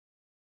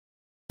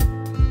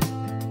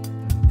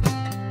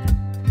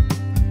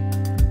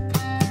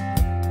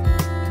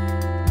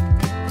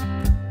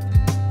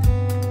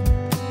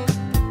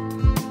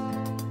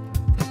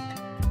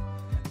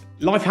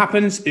Life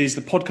Happens is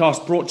the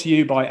podcast brought to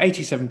you by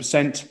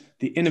 87%,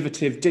 the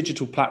innovative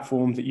digital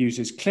platform that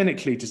uses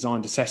clinically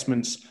designed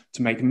assessments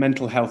to make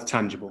mental health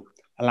tangible,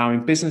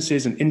 allowing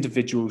businesses and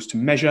individuals to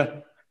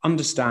measure,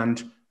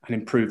 understand, and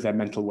improve their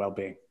mental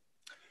well-being.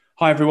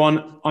 Hi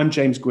everyone, I'm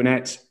James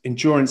Gwinnett,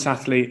 endurance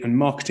athlete and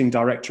marketing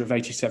director of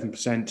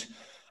 87%.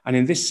 And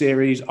in this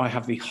series, I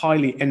have the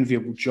highly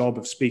enviable job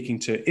of speaking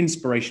to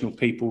inspirational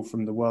people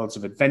from the worlds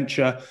of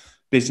adventure,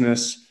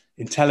 business,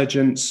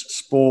 intelligence,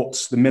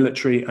 sports, the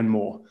military, and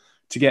more,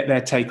 to get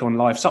their take on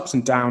life's ups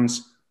and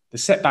downs, the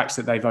setbacks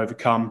that they've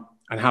overcome,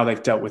 and how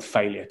they've dealt with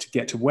failure to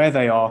get to where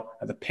they are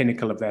at the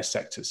pinnacle of their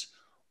sectors,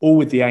 all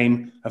with the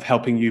aim of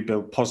helping you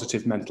build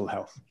positive mental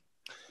health.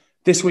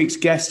 This week's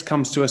guest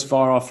comes to us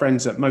via our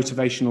friends at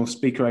motivational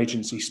speaker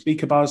agency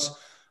SpeakerBuzz.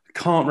 I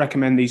can't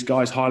recommend these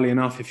guys highly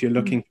enough if you're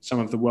looking for some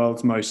of the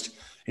world's most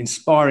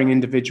inspiring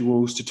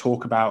individuals to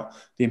talk about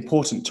the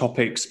important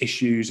topics,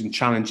 issues, and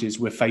challenges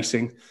we're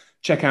facing.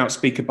 Check out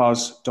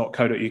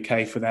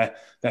speakerbuzz.co.uk for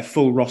their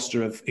full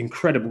roster of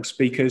incredible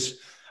speakers,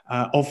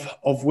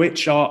 of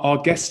which our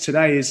guest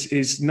today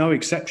is no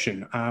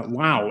exception.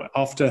 Wow,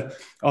 after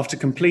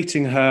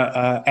completing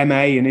her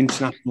MA in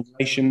International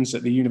Relations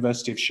at the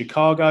University of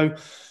Chicago,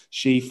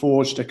 she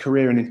forged a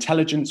career in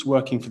intelligence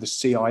working for the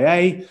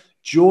CIA,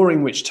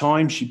 during which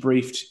time she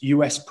briefed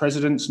US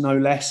presidents, no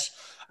less,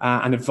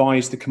 and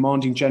advised the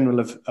commanding general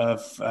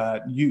of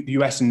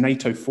US and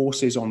NATO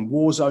forces on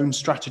war zone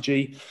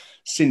strategy.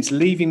 Since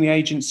leaving the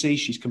agency,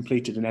 she's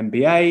completed an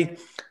MBA,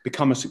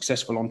 become a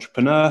successful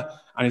entrepreneur,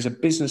 and is a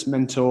business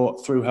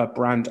mentor through her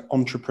brand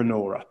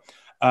Entrepreneura.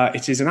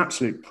 It is an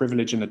absolute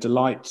privilege and a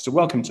delight to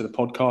welcome to the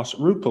podcast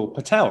Rupal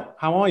Patel.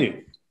 How are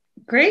you?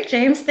 Great,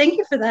 James. Thank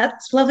you for that.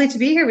 It's lovely to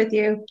be here with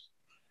you.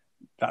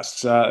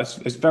 That's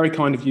it's very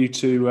kind of you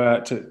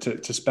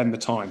to spend the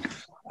time.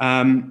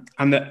 And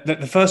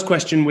the first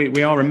question,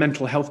 we are a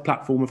mental health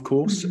platform, of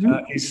course,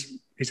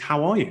 is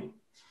how are you?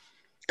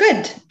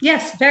 Good.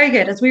 Yes, very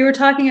good. As we were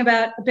talking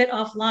about a bit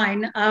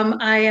offline,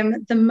 I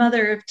am the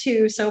mother of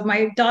two. So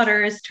my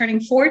daughter is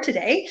turning 4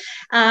 today,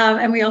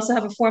 and we also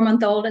have a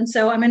 4-month-old. And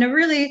so I'm in a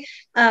really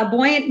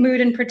buoyant mood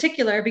in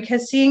particular,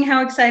 because seeing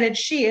how excited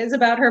she is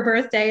about her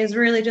birthday has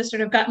really just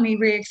sort of got me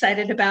really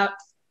excited about,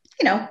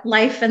 you know,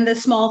 life and the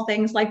small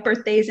things like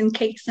birthdays and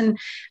cakes and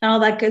all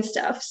that good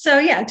stuff. So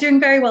yeah,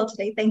 doing very well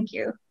today. Thank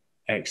you.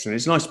 Excellent.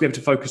 It's nice to be able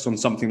to focus on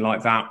something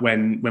like that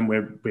when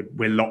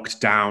we're locked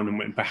down and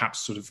when perhaps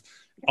sort of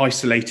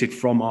isolated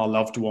from our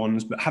loved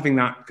ones, but having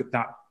that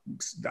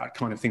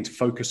kind of thing to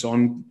focus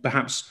on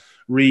perhaps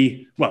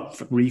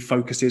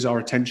refocuses our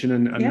attention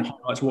and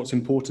highlights what's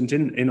important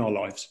in our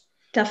lives.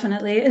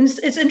 Definitely. And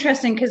it's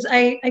interesting because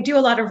I do a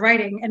lot of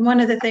writing. And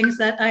one of the things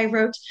that I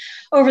wrote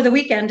over the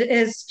weekend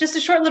is just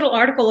a short little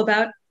article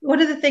about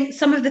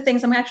some of the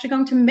things I'm actually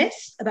going to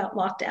miss about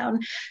lockdown,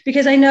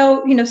 because I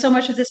know, so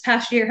much of this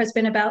past year has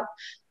been about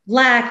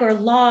lack or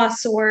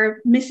loss or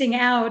missing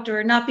out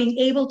or not being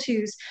able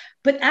to.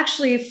 But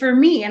actually for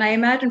me, and I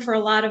imagine for a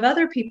lot of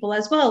other people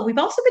as well, we've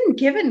also been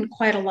given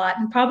quite a lot.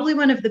 And probably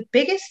one of the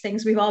biggest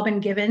things we've all been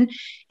given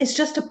is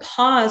just a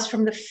pause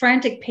from the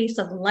frantic pace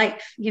of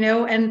life,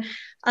 and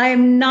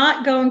I'm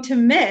not going to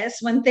miss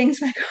when things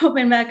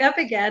open back up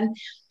again,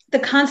 the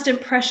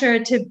constant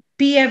pressure to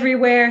be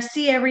everywhere,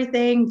 see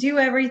everything, do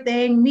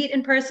everything, meet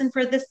in person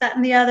for this, that,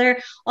 and the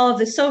other, all of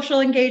the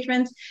social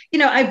engagements.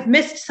 I've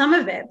missed some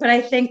of it, but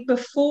I think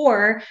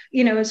before,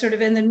 sort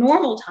of in the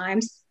normal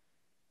times,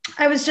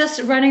 I was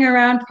just running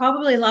around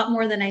probably a lot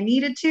more than I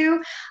needed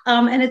to.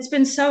 And it's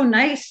been so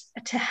nice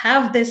to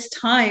have this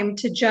time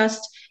to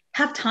just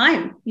have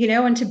time,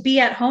 and to be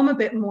at home a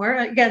bit more,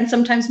 again,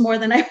 sometimes more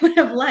than I would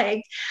have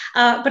liked.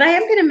 But I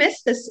am going to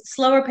miss this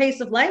slower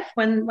pace of life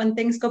when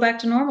things go back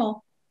to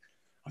normal.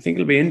 I think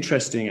it'll be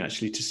interesting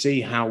actually to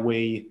see how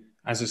we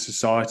as a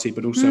society,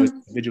 but also as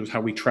individuals,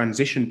 how we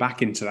transition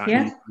back into that.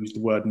 And use the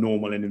word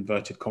normal in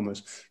inverted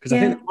commas, because I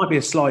think there might be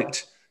a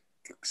slight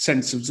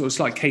sense of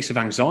slight case of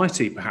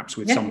anxiety perhaps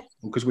with some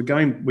people, because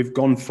we've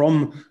gone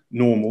from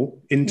normal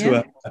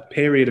into a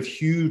period of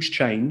huge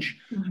change,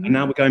 and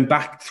now we're going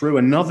back through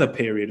another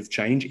period of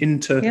change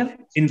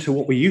into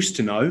what we used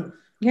to know.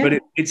 But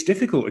it's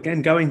difficult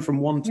again going from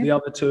one to the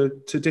other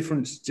to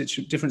different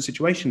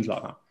situations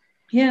like that.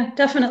 Yeah,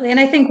 definitely. And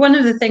I think one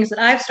of the things that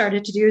I've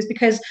started to do is,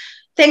 because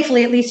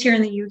thankfully, at least here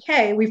in the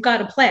UK, we've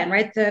got a plan,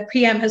 right? The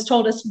PM has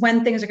told us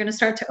when things are going to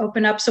start to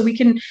open up, so we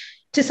can,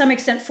 to some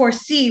extent,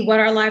 foresee what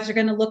our lives are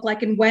going to look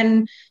like and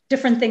when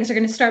different things are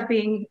going to start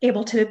being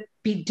able to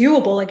be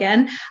doable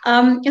again.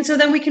 And so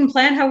then we can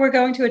plan how we're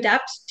going to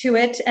adapt to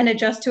it and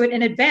adjust to it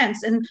in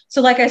advance. And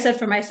so, like I said,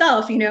 for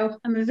myself,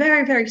 I'm a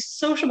very, very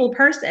sociable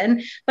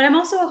person, but I'm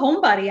also a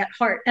homebody at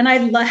heart. And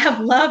I have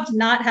loved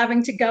not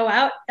having to go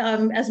out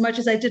as much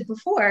as I did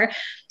before.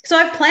 So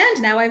I've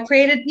planned now, I've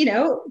created,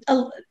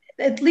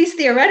 at least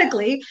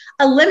theoretically,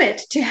 a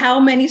limit to how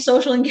many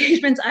social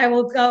engagements I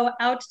will go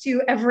out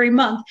to every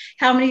month,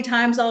 how many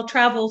times I'll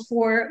travel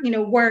for,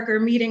 work or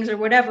meetings or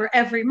whatever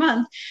every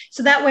month.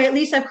 So that way, at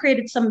least I've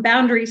created some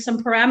boundaries,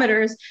 some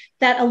parameters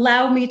that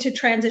allow me to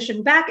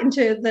transition back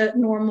into the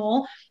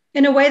normal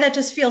in a way that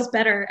just feels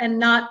better and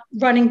not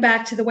running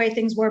back to the way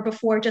things were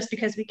before just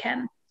because we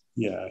can.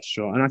 Yeah,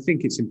 sure. And I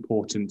think it's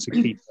important to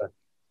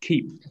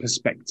keep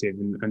perspective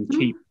and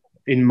keep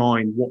in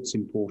mind what's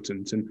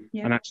important,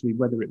 and actually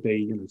whether it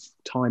be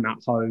time at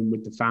home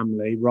with the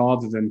family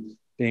rather than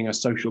being a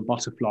social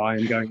butterfly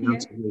and going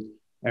out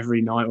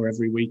every night or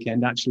every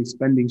weekend, actually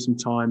spending some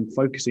time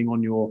focusing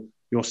on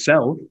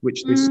yourself,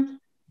 which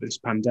this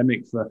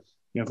pandemic, for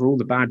all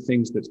the bad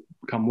things that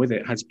come with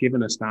it, has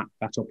given us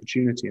that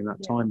opportunity and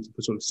that time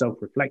for sort of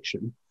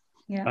self-reflection,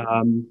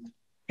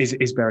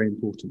 is very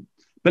important.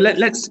 But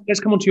let's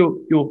come on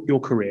to your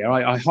career.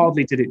 I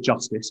hardly did it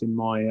justice in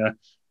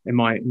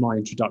my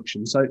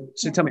introduction. So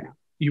tell me,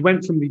 you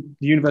went from the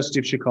University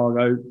of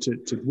Chicago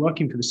to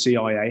working for the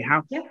CIA.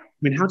 How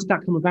did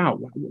that come about?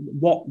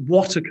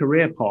 What a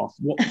career path!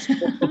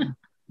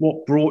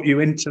 What brought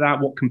you into that?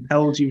 What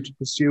compelled you to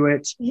pursue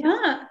it?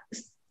 Yeah.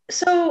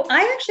 So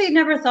I actually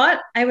never thought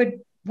I would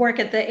work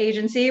at the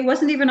agency. It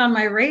wasn't even on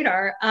my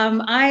radar.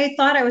 I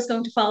thought I was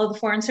going to follow the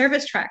Foreign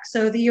Service track.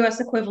 So the US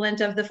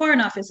equivalent of the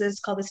Foreign Office is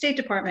called the State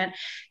Department.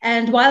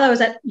 And while I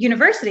was at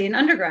university in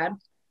undergrad,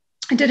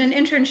 I did an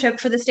internship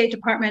for the State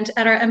Department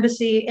at our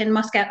embassy in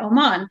Muscat,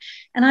 Oman.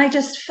 And I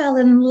just fell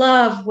in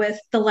love with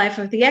the life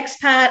of the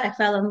expat. I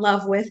fell in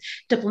love with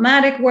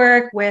diplomatic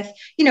work, with,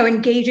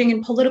 engaging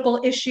in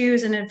political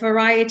issues in a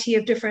variety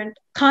of different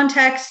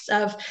contexts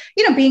of,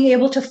 being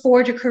able to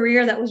forge a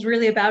career that was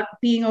really about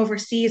being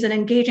overseas and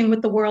engaging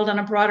with the world on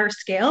a broader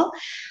scale.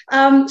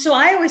 So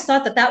I always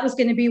thought that was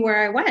going to be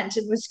where I went.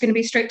 It was going to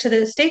be straight to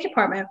the State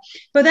Department.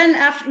 But then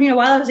after,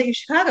 while I was at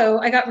Chicago,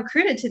 I got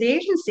recruited to the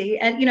agency,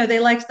 and, they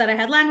liked that I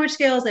had language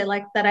skills. They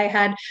liked that I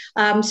had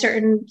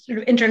certain sort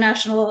of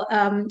international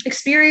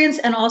experience,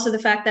 and also the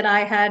fact that I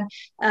had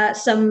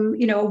some,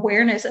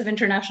 awareness of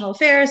international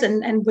affairs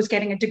and was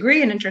getting a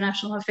degree in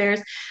international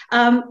affairs.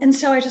 And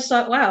so I just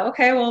thought, wow,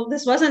 okay, well,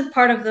 this wasn't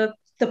part of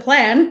the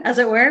plan, as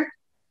it were.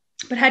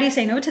 But how do you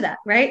say no to that,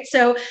 right?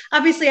 So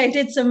obviously I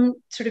did some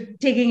sort of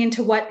digging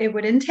into what it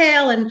would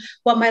entail and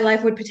what my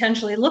life would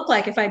potentially look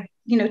like if I,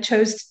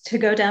 chose to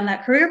go down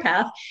that career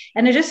path.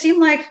 And it just seemed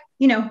like,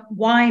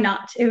 why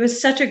not? It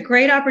was such a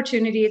great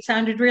opportunity. It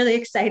sounded really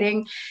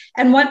exciting.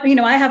 And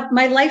I have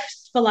my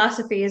life's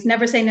philosophy is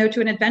never say no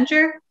to an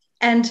adventure.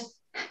 And,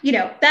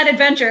 that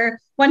adventure,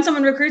 when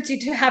someone recruits you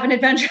to have an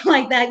adventure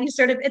like that,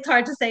 it's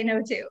hard to say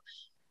no to.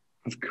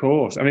 Of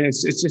course. I mean, it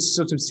just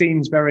sort of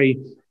seems very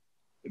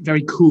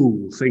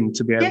cool thing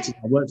to be able to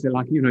work there,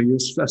 like you're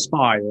a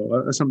spy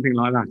or something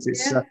like that.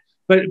 It's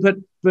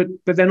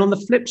but then on the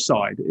flip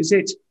side,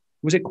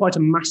 was it quite a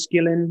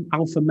masculine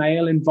alpha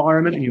male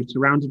environment, and you're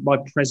surrounded by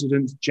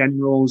presidents,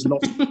 generals,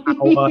 lots of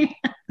power,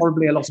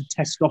 probably a lot of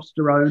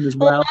testosterone as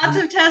well? Lots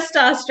of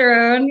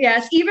testosterone,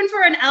 yes. Even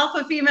for an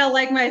alpha female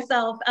like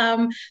myself,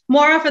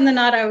 more often than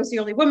not, I was the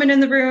only woman in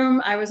the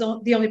room. I was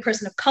the only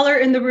person of color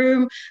in the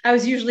room. I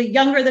was usually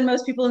younger than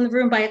most people in the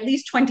room by at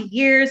least 20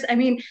 years. I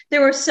mean,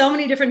 there were so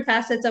many different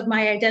facets of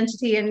my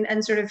identity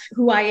and sort of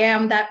who I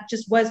am that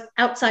just was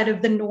outside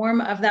of the norm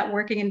of that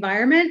working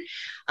environment.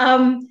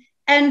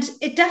 And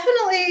it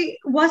definitely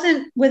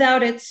wasn't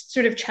without its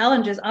sort of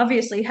challenges,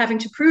 obviously, having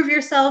to prove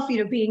yourself,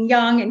 being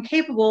young and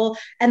capable,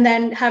 and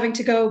then having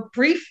to go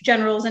brief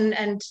generals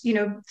and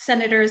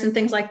senators and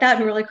things like that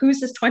who were like,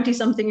 who's this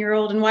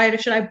 20-something-year-old and why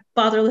should I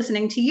bother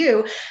listening to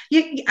you?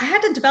 I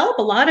had to develop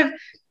a lot of,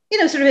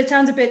 sort of, it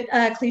sounds a bit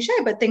cliche,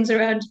 but things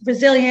around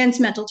resilience,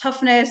 mental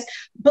toughness,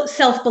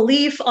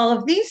 self-belief, all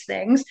of these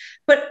things.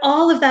 But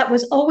all of that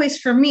was always,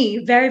 for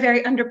me, very,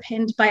 very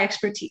underpinned by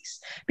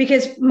expertise,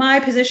 because my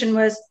position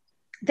was,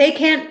 they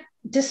can't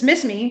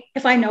dismiss me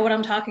if I know what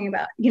I'm talking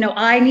about.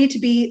 I need to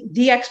be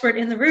the expert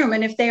in the room.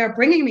 And if they are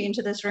bringing me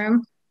into this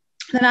room,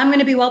 then I'm going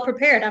to be well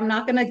prepared. I'm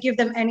not going to give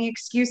them any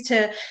excuse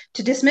to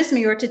dismiss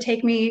me or to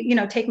take me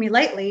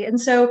lightly. And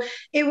so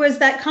it was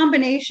that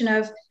combination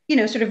of,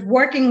 sort of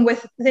working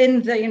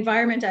within the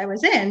environment I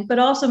was in, but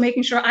also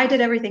making sure I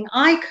did everything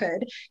I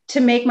could to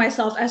make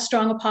myself as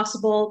strong a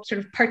possible sort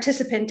of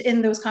participant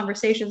in those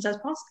conversations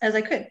as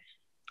I could.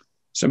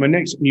 So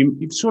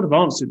you've sort of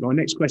answered. My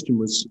next question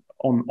was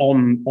on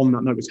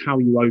that note, was how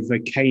you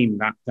overcame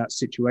that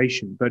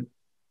situation. But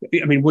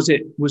I mean, was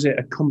it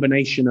a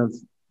combination of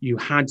you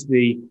had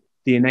the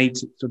innate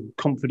sort of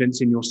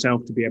confidence in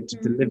yourself to be able to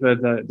deliver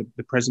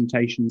the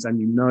presentations, and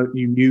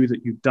you knew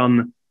that you'd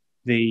done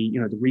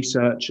the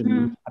research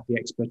and had the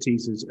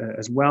expertise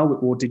as well,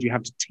 or did you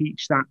have to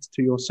teach that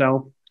to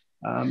yourself?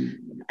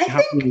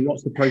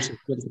 What's the process?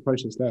 What's the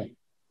process there?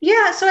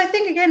 Yeah, so I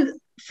think, again,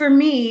 for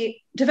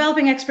me,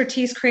 developing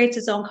expertise creates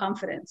its own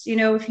confidence.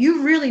 If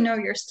you really know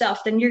your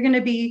stuff, then you're going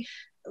to be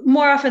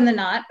more often than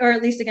not, or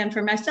at least again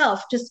for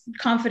myself, just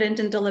confident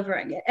in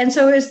delivering it. And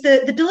so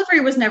the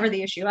delivery was never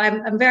the issue.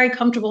 I'm very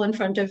comfortable in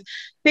front of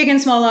big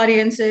and small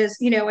audiences,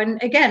 and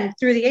again,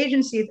 through the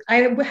agency,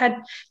 I had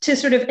to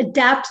sort of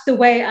adapt the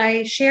way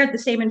I shared the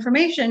same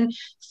information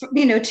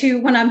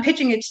to when I'm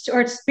pitching it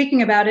or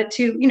speaking about it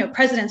to,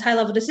 presidents, high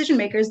level decision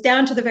makers,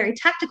 down to the very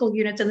tactical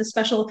units and the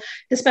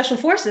special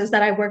forces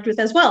that I worked with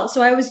as well.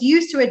 So I was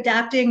used to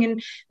adapting in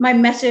my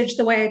message,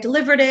 the way I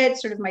delivered it,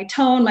 sort of my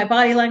tone, my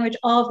body language,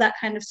 all of that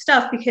kind of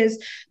stuff,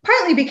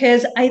 partly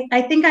because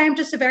I think I am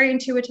just a very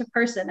intuitive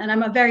person and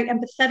I'm a very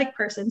empathetic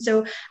person.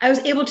 So I was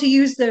able to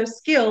use those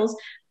skills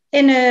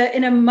in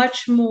a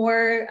much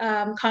more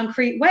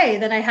concrete way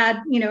than I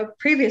had,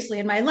 previously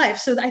in my life.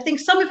 So I think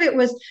some of it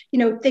was,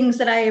 things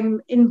that I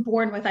am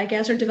inborn with, I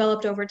guess, or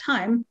developed over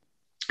time.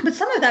 But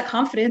some of that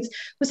confidence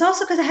was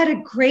also because I had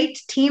a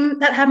great team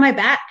that had my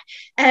back.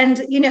 And,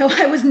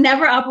 I was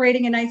never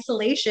operating in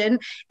isolation.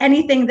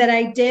 Anything that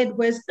I did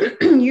was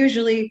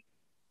usually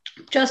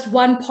just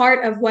one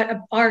part of what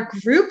our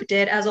group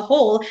did as a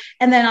whole.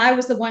 And then I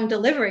was the one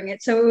delivering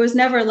it. So it was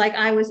never like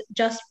I was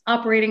just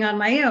operating on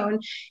my own.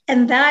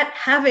 And that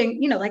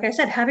having, like I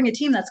said, having a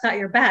team that's got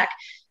your back,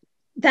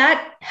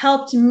 that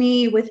helped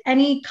me with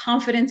any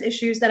confidence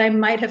issues that I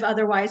might have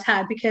otherwise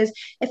had. Because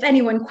if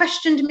anyone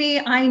questioned me,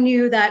 I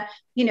knew that,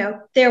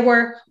 there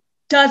were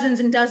dozens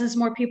and dozens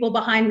more people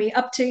behind me,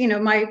 up to,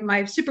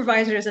 my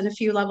supervisors and a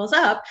few levels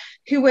up,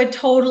 who would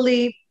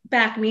totally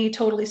back me,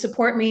 totally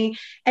support me.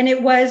 And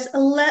it was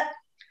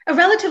a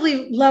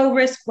relatively low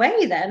risk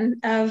way then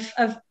of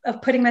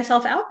putting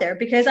myself out there,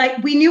 because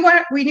we knew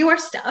our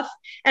stuff,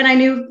 and I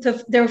knew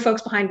there were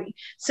folks behind me.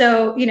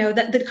 So,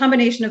 that the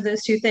combination of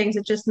those two things,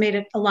 it just made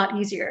it a lot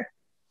easier.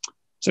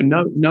 So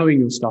knowing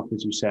your stuff,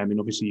 as you say, I mean,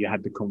 obviously you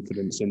had the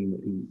confidence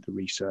in the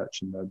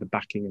research and the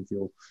backing of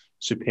your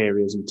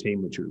superiors and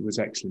team, which was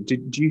excellent.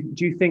 Do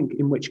you think,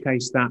 in which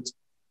case, that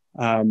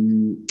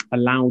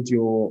allowed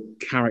your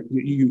character?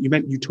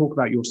 You talk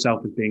about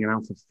yourself as being an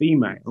alpha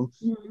female.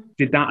 Mm-hmm.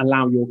 Did that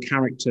allow your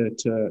character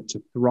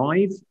to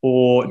thrive,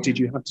 or did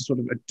you have to sort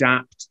of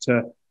adapt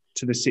to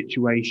the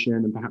situation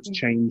and perhaps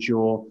change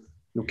your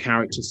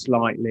character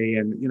slightly,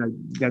 and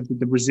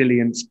the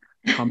resilience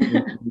come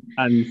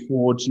and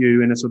towards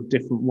you in a sort of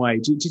different way?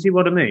 Do you see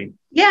what I mean?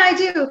 Yeah, I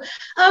do.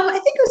 I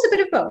think it was a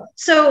bit of both.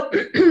 So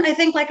I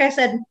think, like I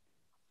said,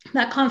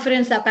 that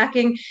confidence, that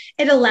backing,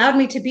 it allowed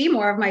me to be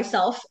more of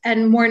myself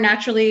and more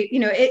naturally,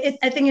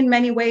 I think in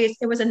many ways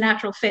it was a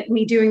natural fit,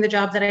 me doing the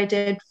job that I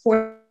did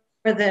for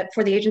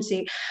the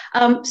agency.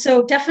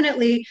 So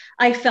definitely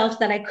I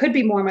felt that I could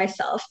be more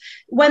myself.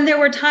 When there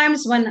were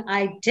times when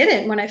I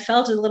didn't, when I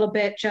felt a little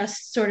bit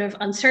just sort of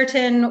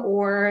uncertain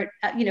or,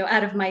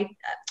 out of my,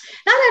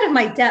 not out of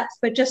my depth,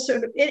 but just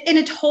sort of in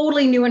a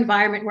totally new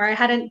environment where I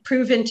hadn't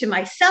proven to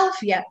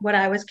myself yet what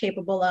I was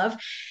capable of,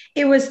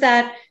 it was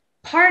that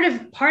part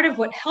of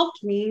what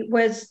helped me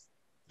was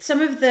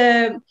some of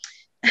the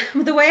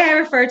way I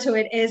refer to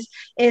it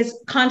is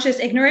conscious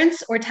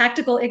ignorance or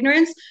tactical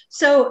ignorance.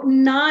 So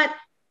not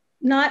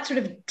sort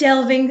of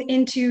delving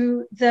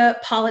into the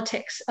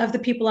politics of the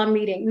people I'm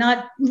meeting,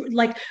 not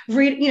like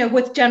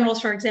with generals,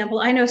 for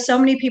example. I know so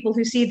many people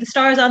who see the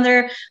stars on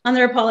their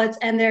epaulets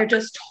and they're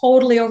just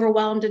totally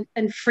overwhelmed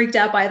and freaked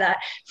out by that.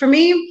 For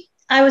me,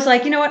 I was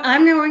like, you know what,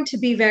 I'm going to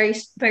be very,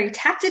 very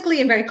tactically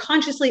and very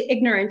consciously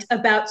ignorant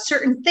about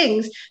certain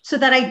things so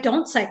that I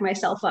don't psych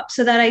myself up,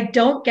 so that I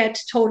don't get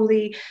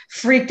totally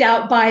freaked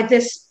out by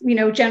this,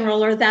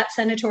 general or that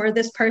senator or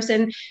this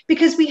person,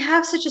 because we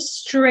have such a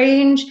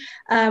strange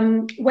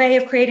way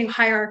of creating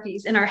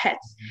hierarchies in our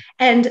heads.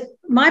 And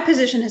my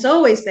position has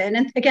always been,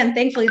 and again,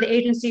 thankfully, the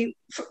agency,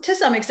 to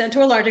some extent,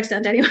 to a large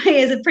extent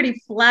anyway, is a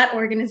pretty flat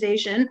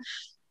organization.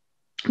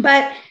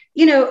 But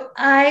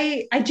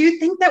I do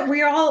think that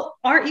we all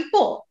are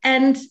equal,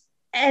 and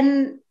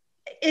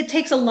it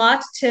takes a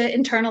lot to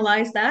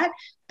internalize that.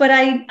 But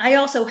I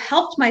also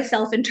helped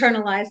myself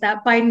internalize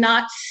that by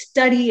not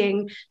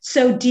studying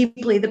so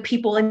deeply the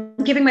people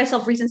and giving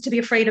myself reasons to be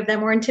afraid of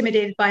them or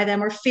intimidated by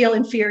them or feel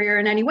inferior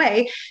in any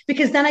way,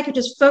 because then I could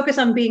just focus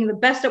on being the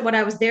best at what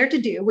I was there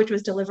to do, which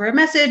was deliver a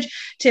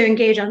message, to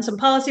engage on some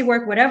policy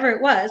work, whatever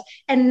it was,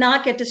 and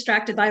not get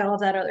distracted by all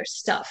of that other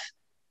stuff.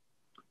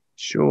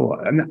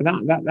 Sure. And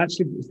that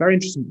actually is very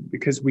interesting,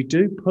 because we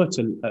do put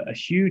a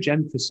huge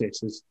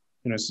emphasis as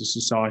a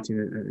society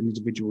and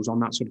individuals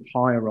on that sort of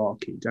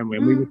hierarchy, don't we?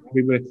 And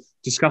we were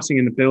discussing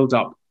in the build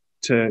up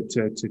to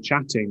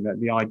chatting that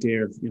the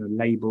idea of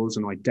labels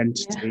and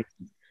identity,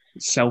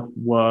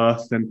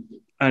 self-worth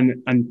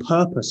and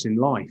purpose in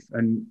life,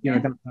 and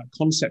that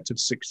concept of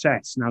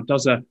success. Now,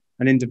 does an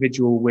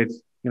individual with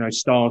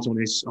stars on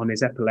his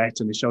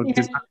epaulette and his shoulder,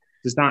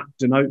 does that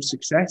denote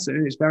success?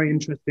 And it's very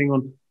interesting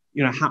on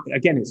how,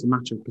 again, it's a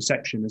matter of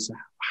perception as to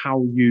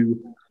how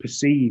you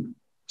perceive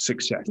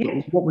success.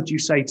 Yeah. What would you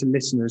say to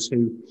listeners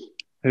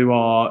who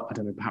are, I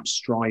don't know, perhaps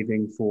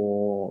striving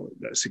for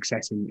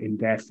success in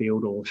their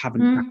field, or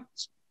haven't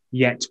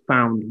yet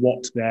found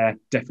what their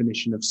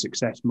definition of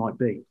success might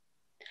be?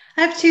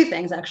 I have two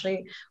things,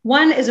 actually.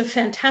 One is a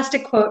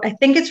fantastic quote. I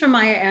think it's from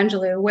Maya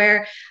Angelou,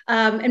 where,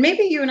 and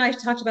maybe you and I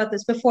talked about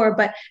this before,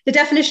 but the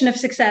definition of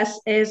success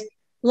is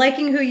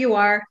liking who you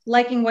are,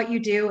 liking what you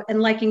do, and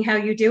liking how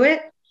you do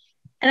it.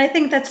 And I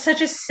think that's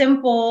such a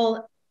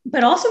simple,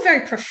 but also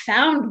very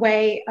profound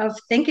way of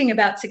thinking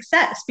about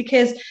success,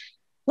 because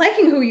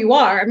liking who you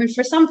are, I mean,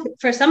 for some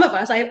of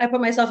us, I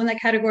put myself in that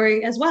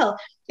category as well.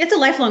 It's a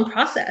lifelong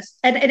process,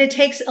 and it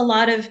takes a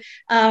lot of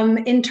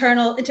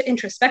internal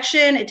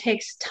introspection. It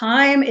takes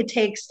time. It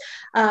takes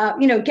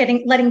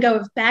letting go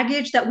of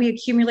baggage that we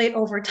accumulate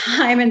over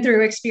time and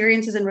through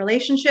experiences and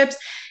relationships,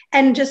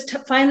 and just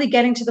finally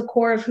getting to the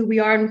core of who we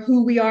are and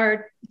who we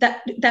are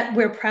that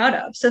we're proud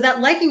of. So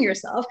that liking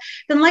yourself,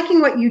 then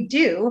liking what you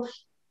do.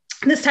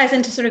 This ties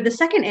into sort of the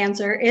second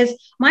answer. Is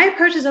my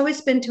approach has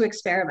always been to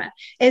experiment,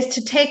 is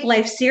to take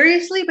life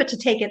seriously, but to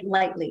take it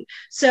lightly.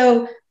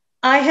 So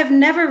I have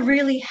never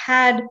really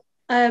had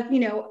a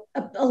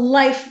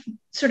life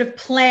sort of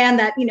plan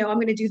that, I'm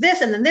going to do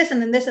this and then this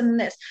and then this and then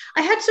this.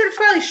 I had sort of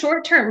fairly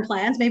short-term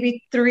plans,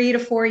 maybe 3 to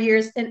 4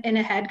 years in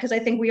ahead, because I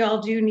think we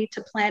all do need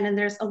to plan, and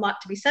there's a lot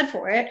to be said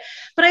for it.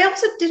 But I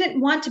also didn't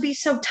want to be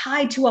so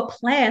tied to a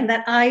plan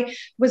that I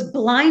was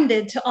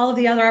blinded to all of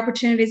the other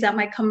opportunities that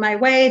might come my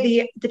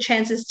way, the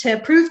chances to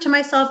prove to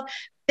myself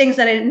things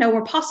that I didn't know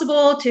were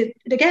possible, to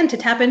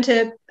tap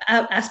into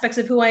aspects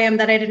of who I am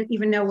that I didn't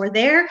even know were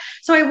there.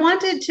 So I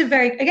wanted to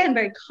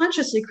very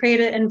consciously create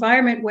an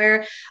environment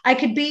where I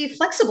could be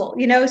flexible.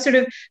 Sort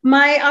of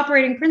my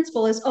operating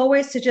principle is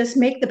always to just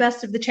make the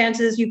best of the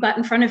chances you've got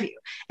in front of you.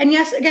 And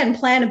yes, again,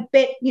 plan a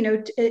bit,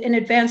 in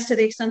advance to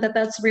the extent that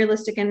that's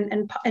realistic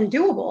and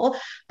doable.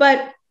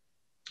 But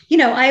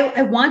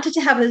I wanted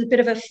to have a bit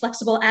of a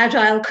flexible,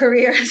 agile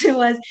career as it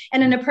was,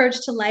 and an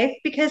approach to life,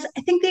 because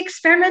I think the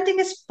experimenting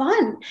is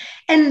fun,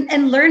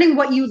 and learning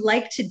what you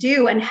like to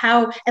do and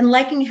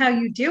liking how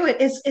you do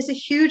it is a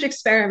huge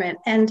experiment.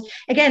 And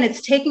again,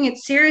 it's taking it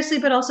seriously,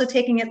 but also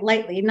taking it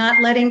lightly, not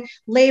letting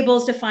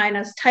labels define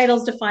us,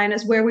 titles define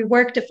us, where we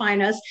work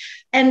define us.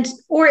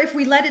 Or if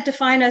we let it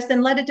define us,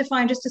 then let it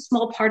define just a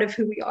small part of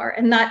who we are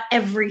and not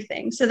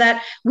everything, so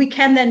that we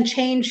can then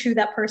change who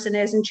that person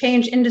is and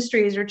change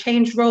industries or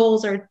change roles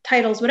or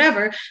titles,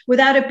 whatever,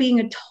 without it being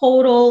a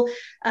total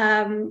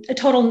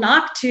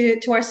knock to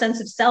our sense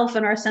of self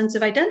and our sense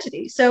of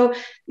identity. So,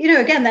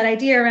 again, that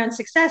idea around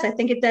success, I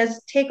think it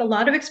does take a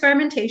lot of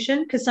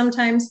experimentation, because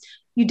sometimes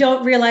you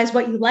don't realize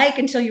what you like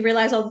until you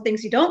realize all the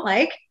things you don't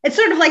like. It's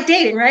sort of like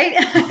dating, right?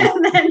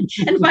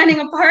 and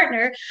finding a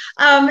partner.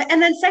 And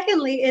then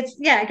secondly, it's,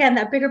 again,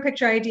 that bigger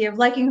picture idea of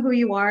liking who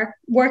you are,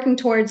 working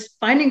towards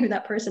finding who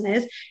that person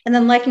is, and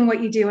then liking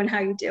what you do and how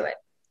you do it.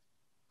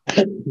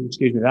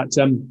 Excuse me. That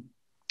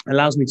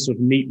allows me to sort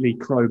of neatly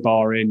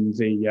crowbar in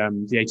the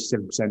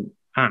 87%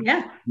 app.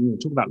 Yeah.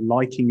 Talk about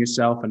liking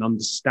yourself and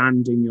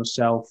understanding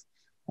yourself.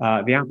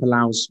 The app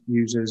allows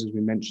users, as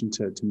we mentioned,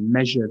 to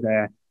measure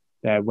their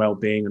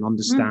well-being and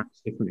understand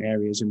different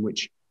areas in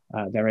which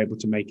they're able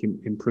to make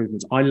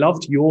improvements. I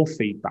loved your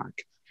feedback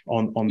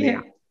on the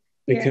app,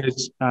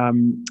 because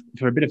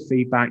for a bit of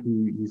feedback,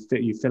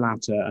 you fill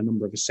out a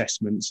number of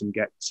assessments and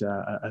get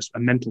a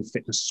mental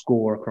fitness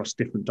score across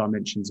different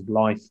dimensions of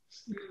life,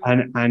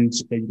 and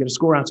you get a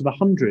score out of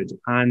 100.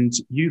 And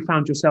you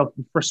found yourself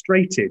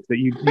frustrated that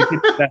you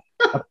did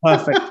a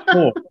perfect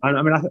score. And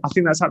I mean, I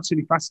think that's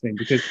absolutely fascinating,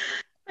 because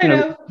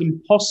it's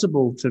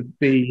impossible to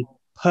be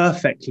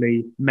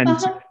perfectly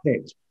mentally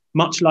fit,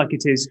 much like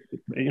it is,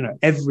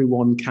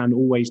 everyone can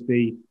always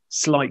be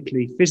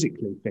slightly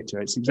physically fitter.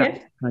 It's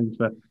exactly the same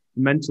for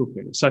mental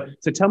fitness.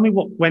 So tell me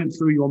what went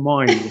through your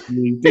mind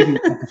when you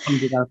didn't get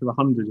 100 out of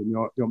 100 in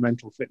your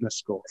mental fitness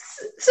score.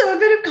 So a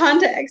bit of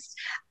context.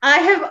 I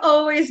have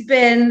always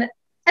been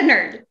a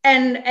nerd,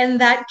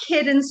 and that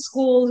kid in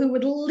school who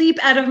would leap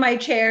out of my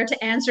chair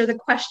to answer the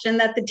question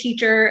that the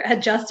teacher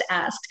had just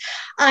asked.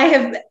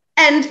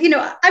 And,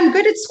 I'm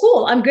good at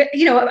school. I'm good.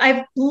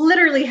 I've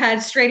literally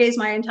had straight A's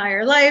my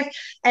entire life,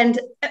 and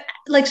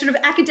like sort of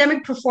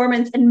academic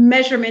performance and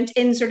measurement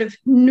in sort of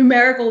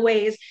numerical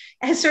ways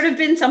has sort of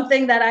been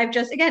something that I've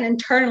just, again,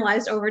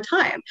 internalized over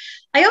time.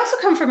 I also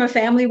come from a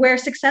family where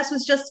success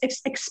was just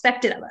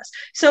expected of us.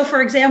 So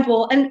for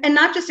example, and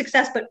not just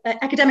success, but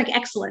academic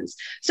excellence.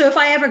 So if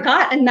I ever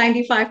got a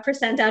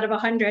 95% out of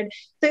 100,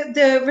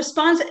 the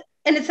response,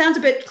 and it sounds a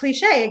bit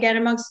cliche again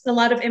amongst a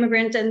lot of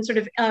immigrant and sort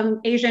of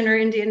Asian or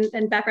Indian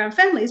and background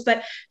families,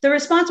 but the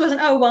response wasn't,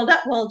 "Oh,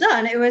 well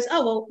done." It was,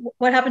 "Oh, well,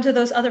 what happened to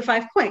those other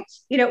 5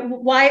 points?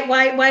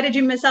 Why did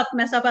you mess up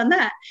on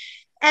that?"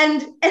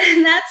 And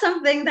that's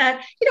something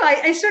that,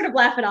 I sort of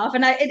laugh it off.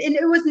 And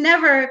it was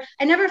never,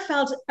 I never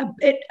felt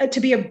it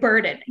to be a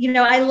burden.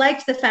 I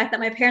liked the fact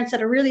that my parents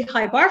set a really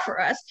high bar for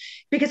us,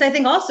 because I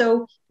think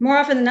also more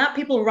often than not,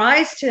 people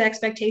rise to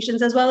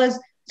expectations as well as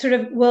sort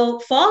of will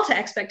fall to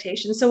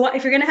expectations. So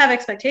if you're going to have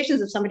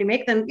expectations of somebody,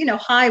 make them,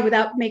 high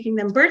without making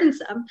them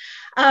burdensome.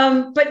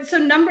 But so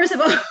numbers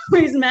have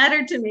always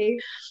mattered to me.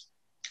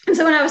 And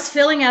so when I was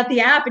filling out the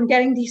app and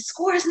getting these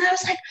scores, and I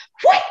was like,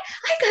 what?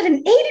 I got an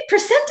 80% in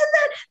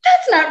that?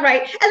 That's not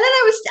right. And then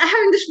I was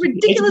having this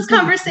ridiculous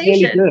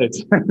conversation. Really good.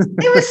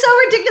 It was so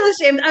ridiculous,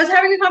 James. I was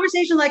having a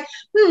conversation like,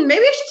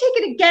 maybe I should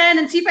take it again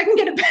and see if I can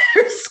get a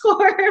better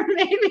score.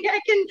 Maybe I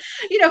can,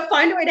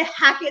 find a way to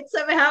hack it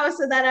somehow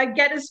so that I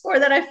get a score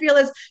that I feel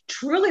is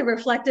truly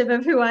reflective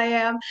of who I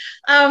am.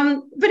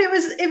 But it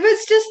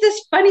was just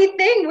this funny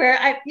thing where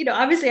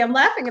obviously I'm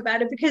laughing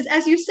about it, because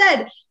as you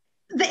said,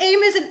 the aim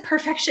isn't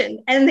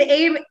perfection, and the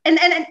aim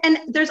and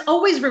there's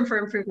always room for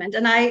improvement.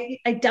 And I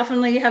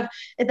definitely have,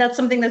 that's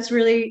something that's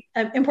really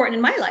important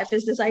in my life,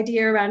 is this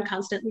idea around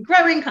constantly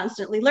growing,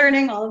 constantly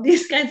learning, all of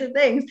these kinds of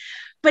things.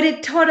 But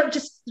it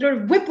just sort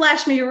of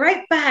whiplashed me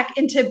right back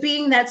into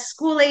being that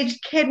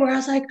school-aged kid where I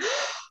was like,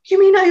 oh, you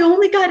mean I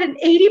only got an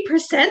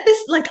 80%?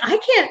 This, like, I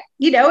can't,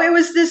 it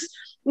was this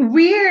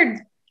weird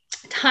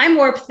time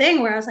warp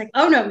thing where I was like,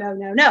 oh, no,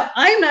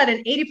 I'm not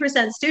an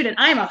 80% student.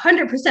 I'm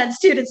 100%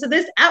 student. So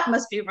this app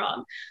must be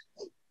wrong.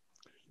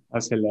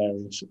 That's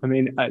hilarious. I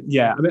mean,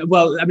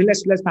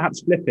 let's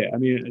perhaps flip it. I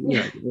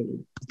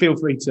mean, feel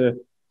free to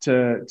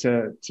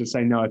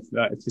say no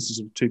if this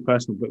is too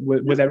personal, but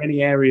were there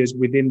any areas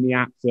within the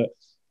app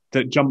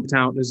that jumped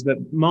out as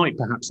that might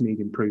perhaps need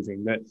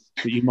improving, that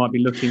you might be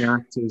looking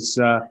at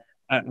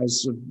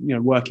as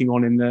working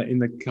on in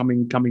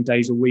the coming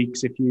days or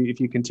weeks if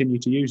you continue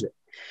to use it?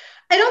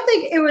 I don't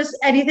think it was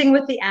anything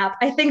with the app.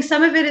 I think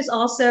some of it is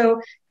also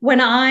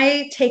when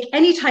I take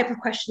any type of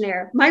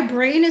questionnaire, my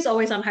brain is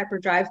always on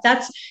hyperdrive.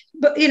 That's,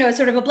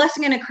 sort of a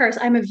blessing and a curse.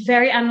 I'm a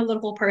very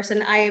analytical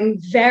person. I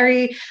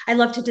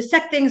love to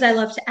dissect things. I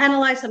love to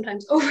analyze,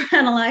 sometimes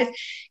overanalyze.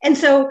 And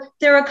so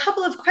there were a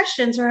couple of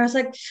questions where I was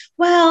like,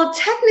 well,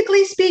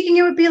 technically speaking,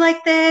 it would be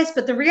like this,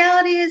 but the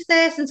reality is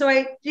this. And so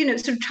I,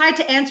 sort of tried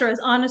to answer as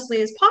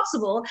honestly as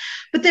possible.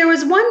 But there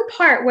was one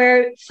part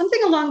where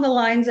something along the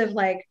lines of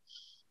like,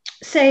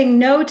 saying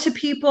no to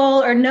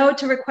people or no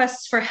to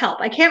requests for help.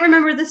 I can't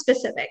remember the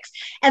specifics.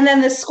 And then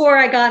the score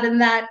I got in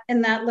that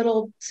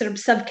little sort of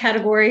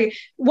subcategory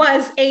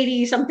was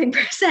 80 something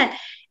percent.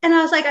 And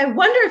I was like, I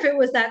wonder if it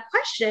was that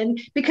question,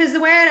 because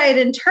the way I had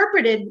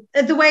interpreted,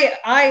 the way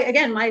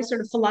my sort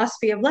of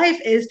philosophy of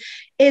life is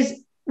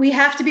we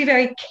have to be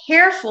very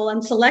careful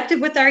and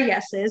selective with our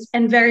yeses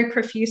and very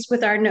profuse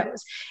with our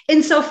nos,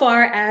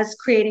 insofar as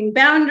creating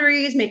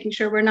boundaries, making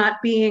sure we're not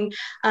being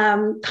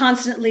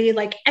constantly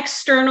like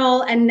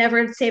external and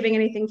never saving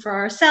anything for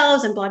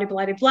ourselves and blah, blah,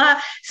 blah, blah.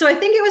 So I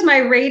think it was my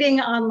rating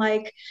on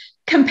like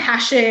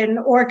compassion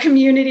or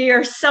community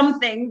or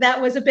something that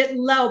was a bit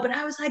low, but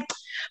I was like,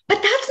 but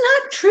that's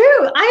not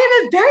true.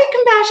 I am a very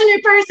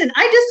compassionate person.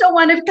 I just don't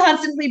want to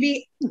constantly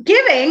be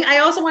giving. I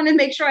also want to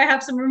make sure I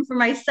have some room for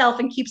myself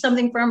and keep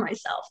something for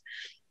myself.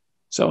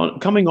 So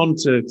coming on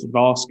to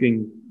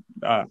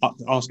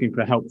asking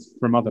for help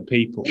from other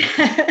people.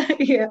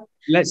 Yeah.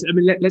 Let's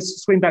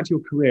swing back to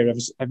your career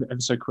ever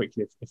so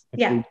quickly,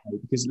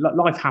 because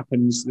life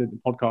happens. The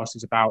podcast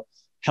is about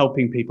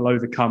helping people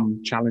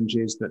overcome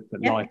challenges that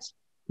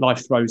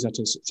life throws at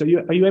us. So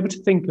are you able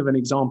to think of an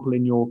example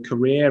in your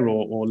career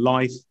or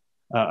life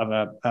of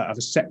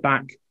a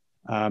setback,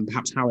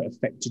 perhaps how it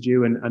affected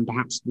you, and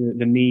perhaps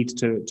the need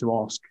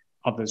to ask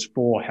others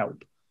for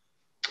help?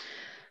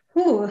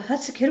 Oh,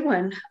 that's a good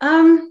one.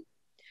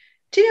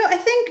 I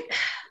think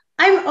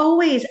I'm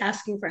always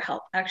asking for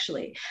help,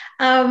 actually.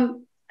 I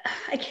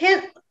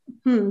can't...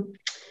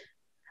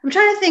 I'm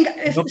trying to think.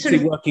 If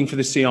obviously working for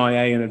the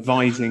CIA and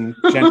advising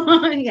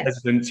yes.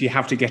 presidents, you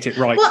have to get it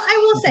right. Well, I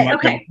will say,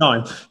 okay.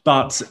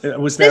 But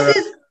was there?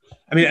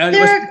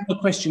 The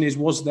question is: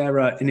 was there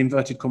in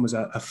inverted commas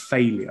a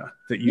failure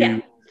that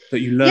you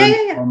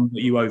learned from,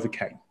 that you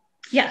overcame?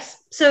 Yes.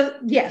 So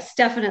yes,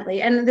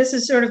 definitely. And this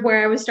is sort of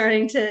where I was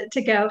starting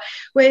to go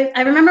with.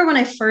 I remember when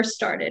I first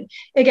started,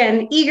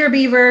 again, eager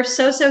beaver,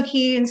 so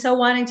keen, so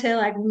wanting to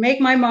like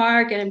make my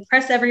mark and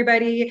impress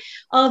everybody,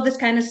 all of this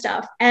kind of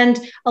stuff. And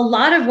a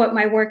lot of what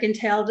my work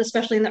entailed,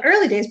 especially in the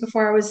early days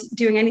before I was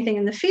doing anything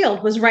in the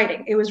field, was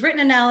writing. It was written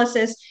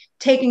analysis,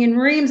 taking in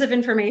reams of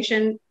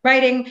information,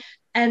 writing,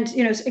 and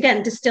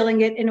again,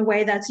 distilling it in a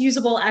way that's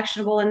usable,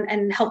 actionable,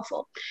 and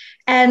helpful.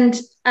 And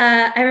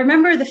I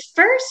remember the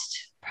first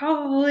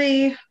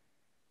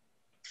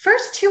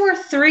 2 or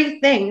 3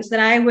 things that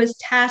I was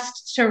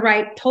tasked to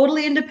write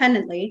totally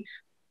independently,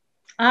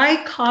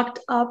 I cocked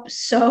up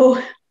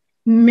so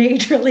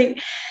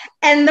majorly.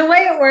 And the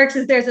way it works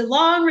is there's a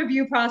long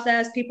review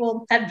process.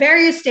 People at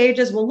various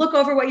stages will look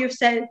over what you've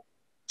said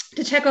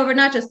to check over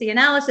not just the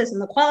analysis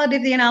and the quality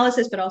of the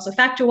analysis, but also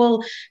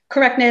factual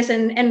correctness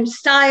and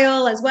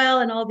style as well,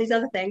 and all these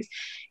other things.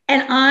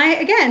 And I,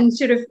 again,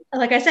 sort of,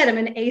 like I said, I'm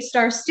an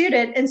A-star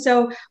student. And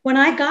so when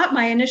I got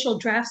my initial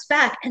drafts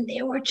back and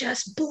they were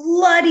just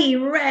bloody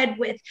red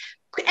with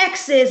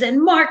X's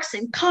and marks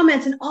and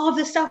comments and all of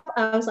this stuff,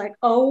 I was like,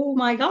 oh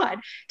my God,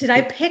 did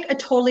I pick a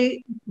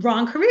totally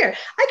wrong career?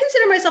 I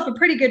consider myself a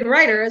pretty good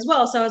writer as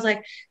well. So I was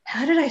like,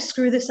 how did I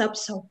screw this up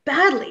so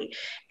badly?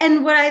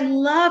 And what I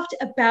loved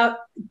about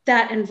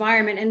that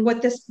environment and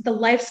the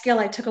life skill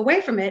I took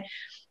away from it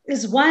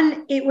is,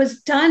 one, it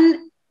was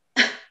done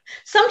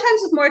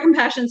sometimes with more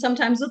compassion,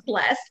 sometimes with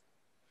less,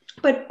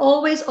 but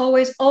always,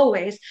 always,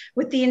 always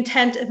with the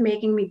intent of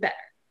making me better.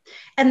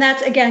 And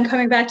that's, again,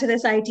 coming back to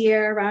this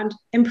idea around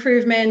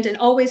improvement and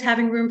always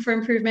having room for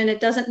improvement. It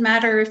doesn't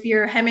matter if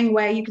you're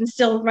Hemingway, you can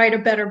still write a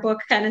better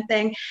book, kind of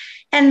thing.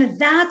 And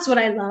that's what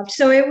I loved.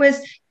 So it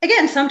was,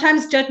 again,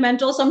 sometimes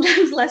judgmental,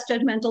 sometimes less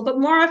judgmental, but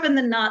more often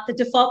than not, the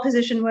default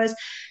position was,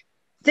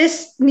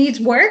 this needs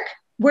work,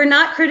 we're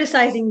not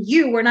criticizing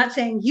you. We're not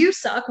saying you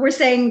suck. We're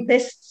saying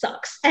this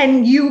sucks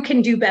and you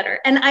can do better.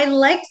 And I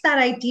liked that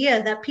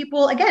idea that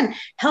people, again,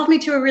 held me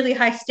to a really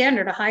high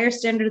standard, a higher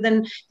standard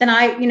than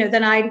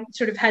I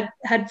sort of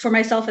had for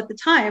myself at the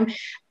time.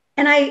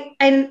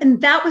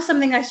 And that was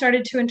something I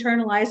started to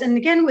internalize. And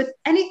again, with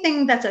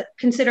anything that's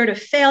considered a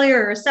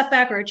failure or a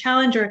setback or a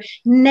challenge or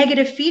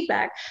negative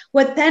feedback,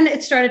 what then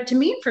it started to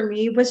mean for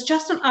me was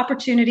just an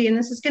opportunity. And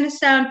this is going to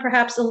sound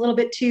perhaps a little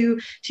bit too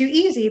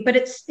easy, but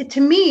it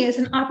to me is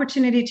an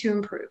opportunity to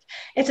improve.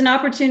 It's an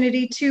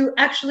opportunity to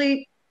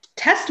actually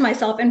test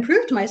myself and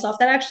prove to myself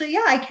that actually,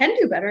 yeah, I can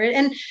do better.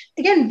 And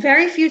again,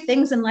 very few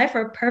things in life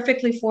are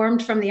perfectly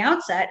formed from the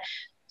outset.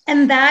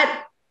 And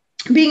that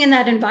being in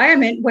that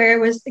environment where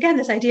it was, again,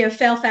 this idea of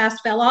fail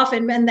fast, fail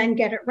often, and then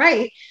get it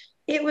right,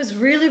 it was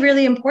really,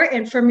 really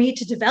important for me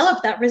to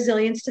develop that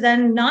resilience to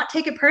then not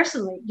take it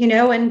personally,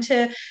 and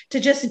to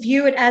just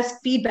view it as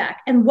feedback.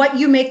 And what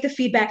you make the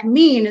feedback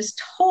mean is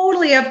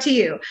totally up to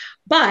you.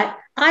 But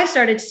I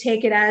started to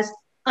take it as,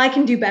 I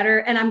can do better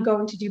and I'm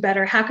going to do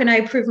better. How can I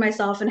improve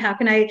myself, and how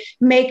can I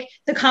make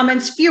the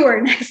comments fewer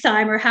next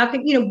time? Or how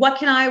can, what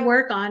can I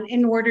work on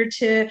in order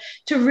to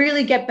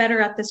really get better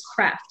at this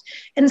craft?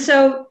 And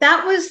so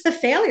that was the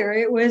failure.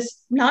 It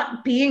was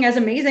not being as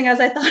amazing as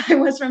I thought I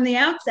was from the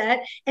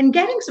outset and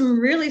getting some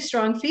really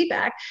strong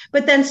feedback,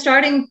 but then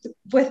starting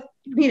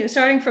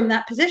from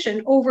that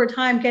position over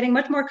time, getting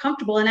much more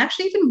comfortable and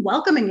actually even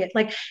welcoming it.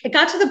 Like, it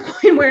got to the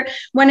point where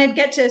when I'd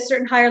get to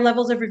certain higher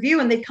levels of review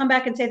and they'd come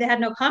back and say they had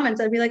no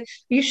comments, I'd be like, are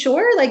you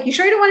sure? Like, you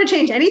sure you don't want to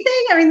change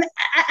anything? I mean,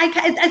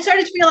 I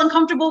started to feel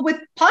uncomfortable with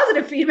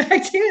positive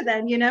feedback too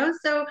then,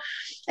 So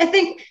I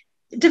think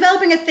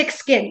developing a thick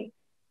skin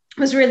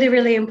was really,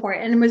 really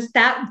important. And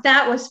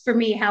that was for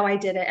me how I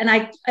did it. And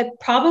I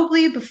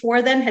probably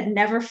before then had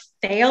never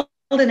failed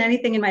in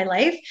anything in my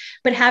life,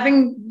 but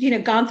having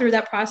gone through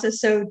that process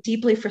so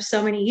deeply for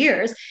so many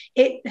years,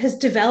 it has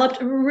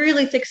developed a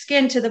really thick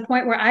skin to the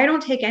point where I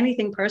don't take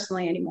anything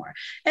personally anymore.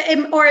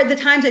 Or at the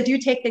times I do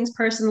take things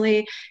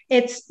personally,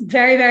 it's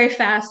very, very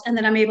fast, and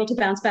then I'm able to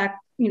bounce back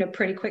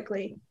pretty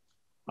quickly.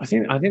 I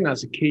think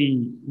that's a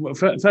key. Well,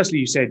 firstly,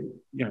 you said,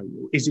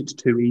 is it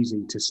too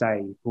easy to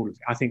say all of it?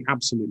 I think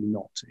absolutely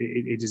not.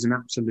 It is an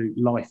absolute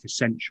life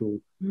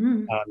essential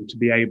to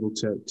be able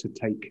to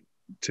take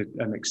to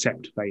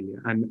accept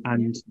failure,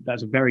 and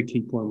that's a very key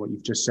point. What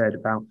you've just said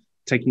about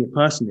taking it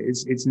personally,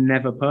 it's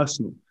never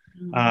personal,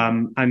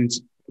 and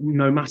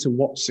no matter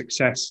what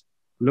success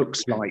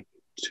looks like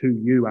to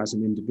you as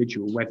an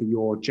individual, whether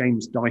you're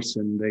James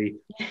Dyson, the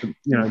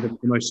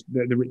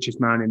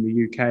richest man in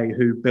the UK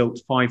who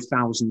built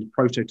 5,000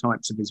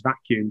 prototypes of his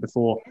vacuum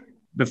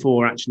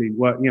before actually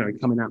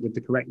coming out with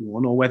the correct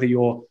one, or whether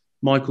you're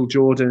Michael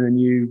Jordan and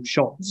you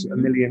shot a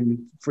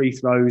million free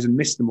throws and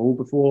missed them all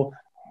before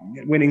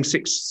winning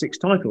six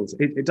titles.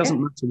 It doesn't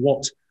matter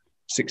what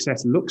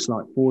success looks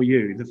like for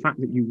you. The fact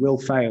that you will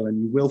fail,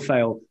 and you will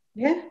fail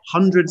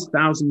hundreds,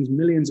 thousands,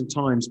 millions of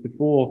times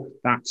before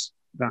that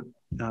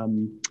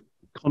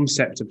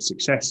concept of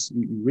success,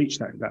 you reach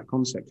that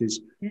concept is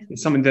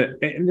something that,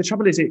 and the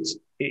trouble is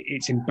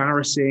it's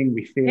embarrassing.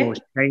 We feel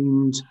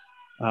ashamed.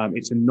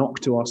 It's a knock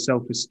to our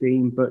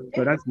self-esteem,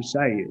 but as you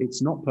say,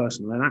 it's not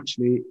personal, and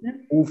actually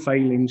all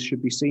failings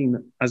should be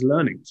seen as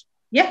learnings.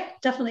 Yeah,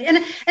 definitely. And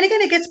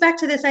again, it gets back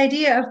to this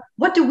idea of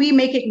what do we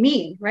make it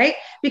mean, right?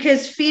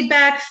 Because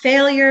feedback,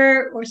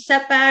 failure, or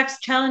setbacks,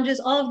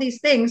 challenges, all of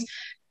these things,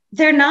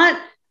 they're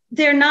not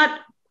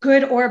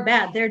good or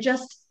bad. They're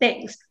just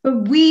things.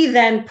 But we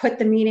then put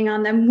the meaning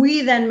on them.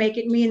 We then make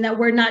it mean that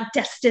we're not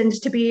destined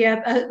to be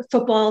a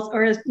football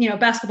or a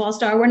basketball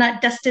star. We're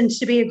not destined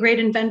to be a great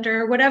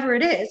inventor, or whatever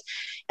it is.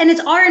 And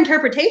it's our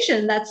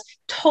interpretation that's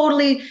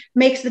totally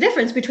makes the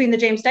difference between the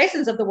James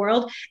Dysons of the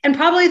world and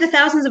probably the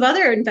thousands of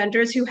other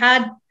inventors who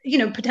had,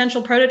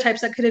 potential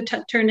prototypes that could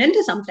have turned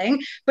into something,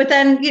 but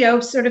then,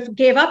 sort of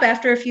gave up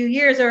after a few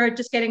years or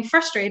just getting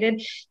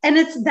frustrated. And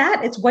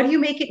it's what do you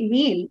make it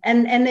mean?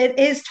 And it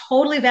is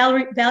totally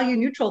value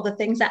neutral, the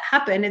things that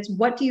happen. It's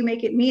what do you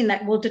make it mean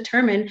that will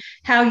determine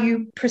how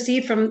you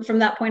proceed from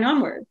that point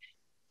onward.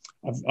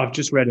 I've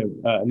just read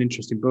an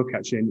interesting book,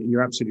 actually, and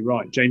you're absolutely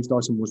right. James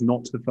Dyson was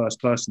not the first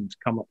person to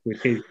come up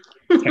with his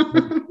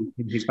technology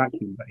in his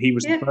vacuum, but he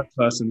was the first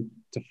person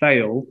to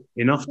fail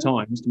enough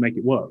times to make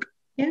it work.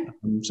 Yeah.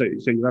 So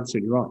you're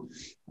absolutely right.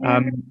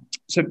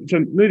 So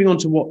moving on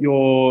to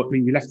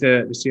you left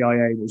the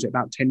CIA, was it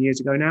about 10 years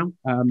ago now?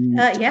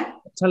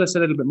 Tell us a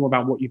little bit more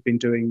about what you've been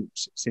doing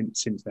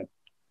since then.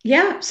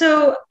 Yeah.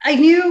 So I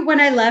knew when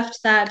I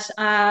left that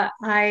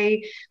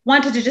I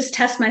wanted to just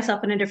test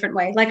myself in a different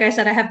way. Like I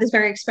said, I have this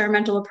very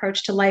experimental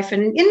approach to life,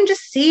 and in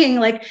just seeing,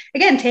 like,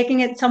 again,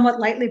 taking it somewhat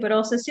lightly, but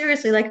also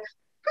seriously, like,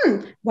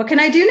 what can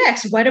I do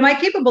next? What am I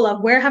capable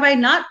of? Where have I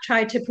not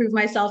tried to prove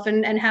myself?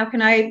 And how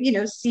can I,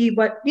 see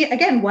what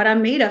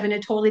I'm made of in a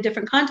totally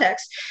different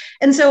context.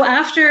 And so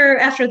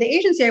after the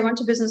agency, I went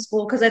to business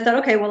school because I thought,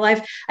 okay, well,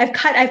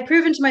 I've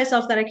proven to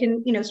myself that I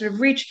can, sort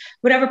of reach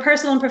whatever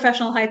personal and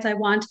professional heights I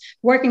want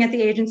working at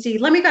the agency.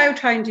 Let me go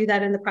try and do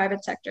that in the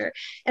private sector.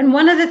 And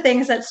one of the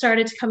things that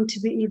started to come to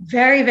be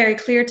very, very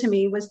clear to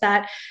me was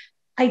that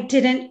I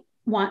didn't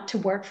want to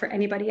work for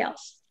anybody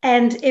else.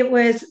 And it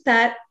was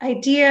that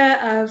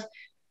idea of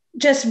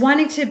just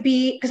wanting to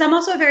be, because I'm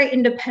also a very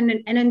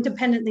independent and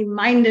independently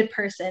minded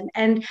person.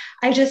 And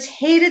I just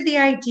hated the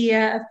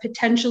idea of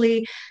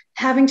potentially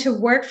having to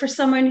work for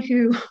someone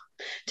who,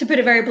 to put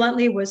it very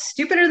bluntly, was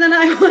stupider than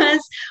I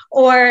was,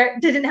 or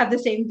didn't have the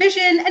same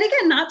vision. And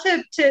again, not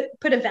to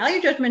put a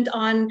value judgment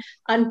on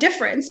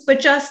difference, but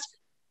just,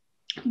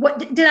 what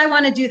did I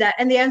want to do that?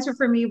 And the answer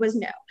for me was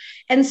no.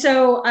 And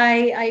so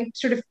I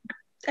sort of,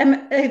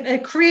 I'm a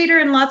creator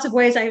in lots of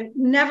ways. I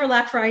never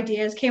lack for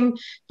ideas.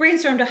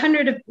 Brainstormed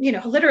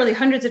literally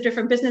hundreds of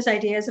different business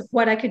ideas of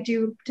what I could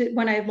do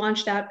when I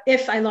launched out,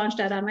 if I launched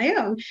out on my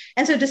own.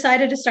 And so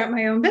decided to start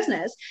my own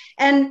business.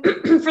 And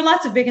for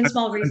lots of big and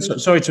small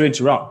reasons. Sorry to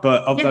interrupt,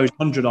 but of those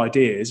 100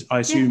 ideas, I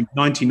assume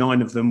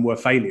 99 of them were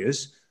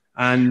failures.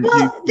 And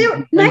there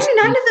were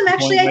 99 of them,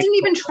 actually, I didn't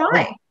even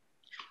try.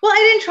 Well, I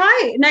didn't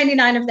try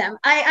 99 of them.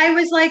 I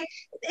was like,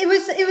 it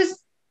was,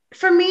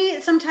 for me,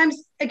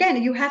 sometimes,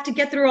 again, you have to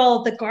get through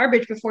all the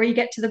garbage before you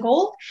get to the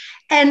gold.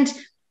 And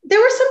there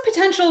were some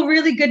potential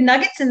really good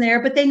nuggets in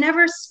there, but they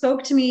never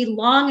spoke to me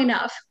long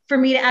enough for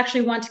me to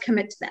actually want to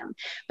commit to them.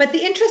 But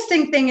the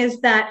interesting thing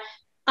is that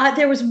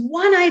there was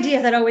one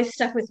idea that always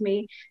stuck with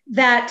me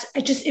that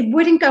it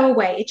wouldn't go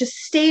away. It just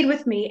stayed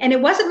with me. And it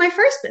wasn't my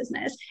first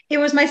business. It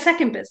was my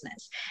second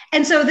business.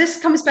 And so this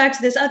comes back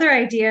to this other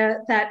idea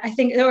that I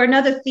think, or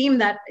another theme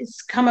that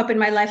has come up in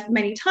my life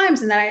many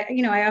times, and that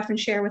I often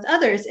share with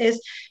others, is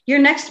your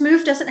next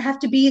move doesn't have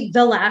to be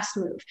the last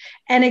move.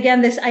 And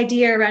again, this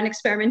idea around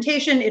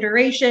experimentation,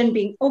 iteration,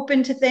 being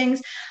open to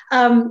things.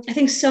 I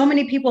think so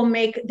many people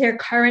make their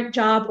current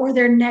job or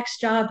their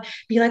next job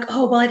be like,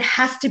 oh, well, it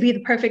has to be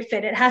the perfect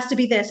fit. It has to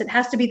be this, it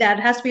has to be that,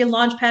 it has to be a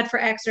launch pad for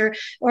X or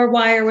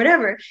Y or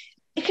whatever.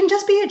 It can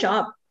just be a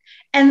job.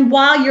 And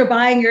while you're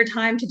buying your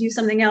time to do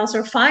something else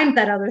or find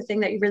that other thing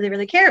that you really,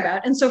 really care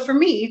about. And so for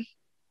me,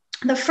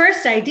 the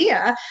first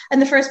idea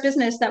and the first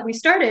business that we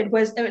started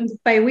was,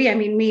 by we, I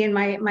mean me and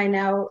my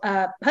now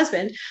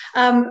husband,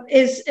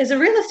 is a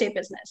real estate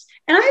business.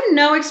 And I had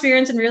no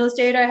experience in real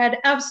estate. I had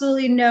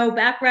absolutely no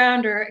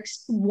background or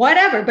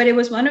whatever, but it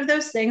was one of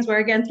those things where,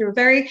 again, through a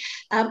very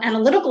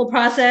analytical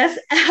process,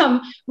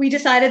 we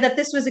decided that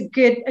this was a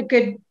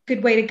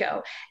good way to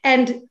go.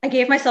 And I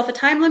gave myself a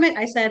time limit.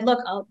 I said, look,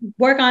 I'll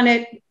work on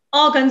it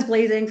all guns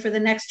blazing for the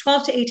next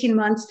 12 to 18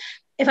 months.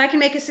 If I can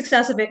make a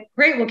success of it,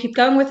 great, we'll keep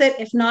going with it.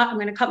 If not, I'm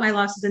going to cut my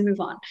losses and move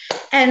on.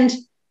 And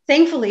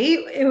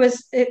thankfully,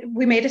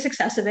 we made a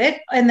success of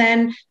it. And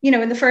then,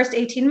 in the first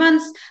 18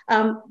 months,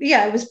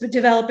 it was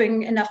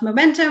developing enough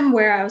momentum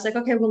where I was like,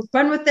 okay, we'll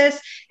run with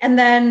this. And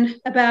then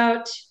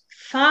about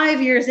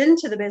 5 years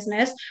into the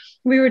business,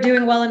 we were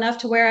doing well enough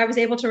to where I was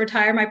able to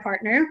retire my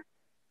partner,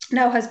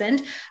 now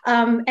husband.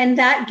 And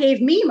that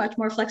gave me much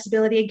more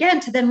flexibility, again,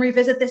 to then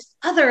revisit this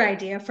other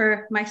idea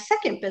for my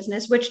second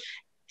business, which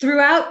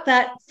throughout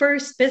that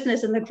first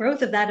business and the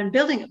growth of that and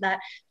building of that,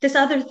 this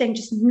other thing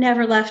just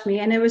never left me.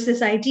 And it was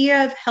this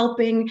idea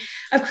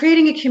of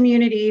creating a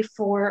community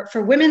for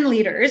women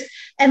leaders,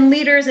 and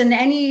leaders in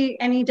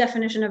any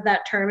definition of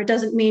that term. It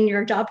doesn't mean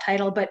your job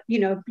title, but,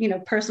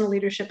 personal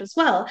leadership as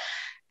well,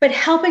 but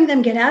helping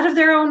them get out of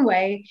their own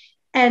way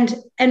and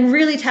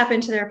really tap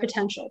into their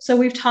potential. So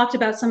we've talked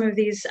about some of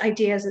these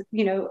ideas,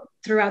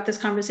 throughout this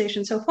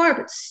conversation so far,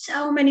 but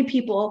so many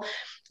people,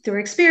 through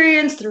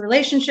experience, through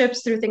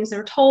relationships, through things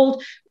they're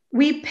told,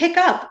 we pick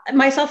up,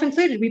 myself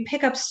included, we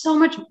pick up so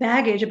much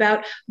baggage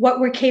about what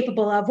we're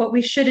capable of, what we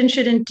should and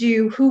shouldn't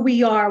do, who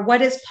we are,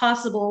 what is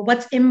possible,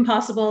 what's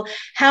impossible,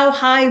 how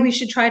high we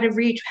should try to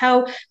reach,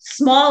 how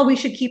small we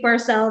should keep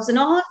ourselves, and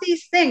all of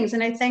these things.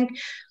 And I think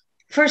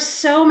for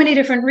so many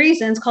different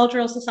reasons,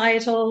 cultural,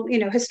 societal,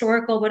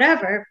 historical,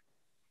 whatever,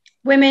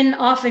 women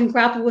often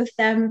grapple with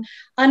them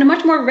on a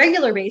much more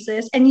regular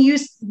basis and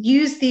use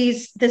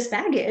this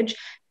baggage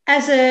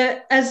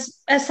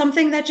as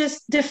something that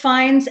just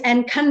defines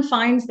and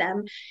confines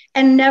them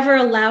and never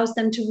allows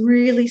them to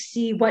really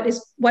see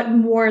what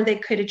more they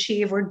could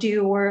achieve or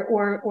do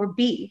or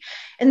be.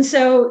 And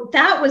so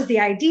that was the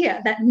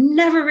idea that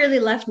never really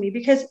left me,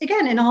 because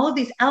again, in all of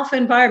these alpha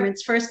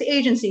environments, first the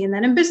agency and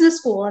then in business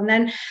school and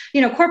then,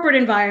 corporate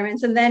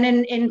environments and then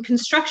in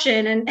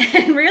construction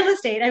and real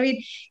estate, I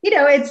mean,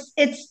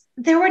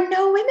 there were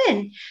no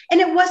women.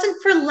 And it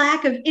wasn't for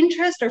lack of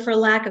interest or for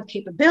lack of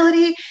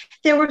capability.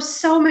 There were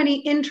so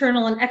many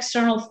internal and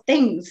external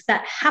things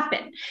that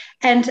happen.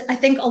 And I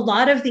think a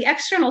lot of the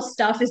external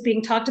stuff is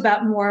being talked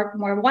about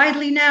more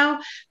widely now,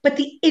 but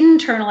the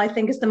internal, I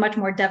think, is the much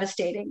more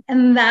devastating.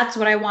 And that's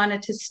what I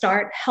wanted to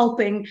start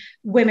helping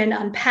women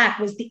unpack,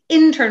 was the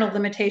internal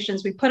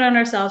limitations we put on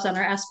ourselves, on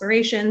our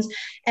aspirations,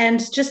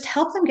 and just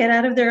help them get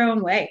out of their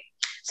own way.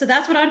 So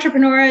that's what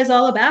Entrepreneur is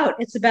all about.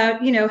 It's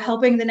about,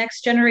 helping the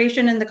next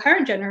generation and the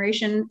current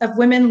generation of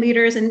women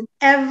leaders in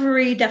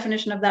every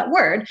definition of that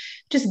word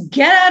just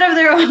get out of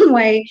their own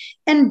way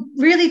and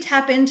really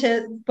tap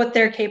into what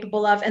they're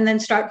capable of, and then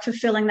start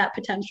fulfilling that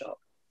potential.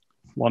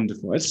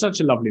 Wonderful. It's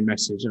such a lovely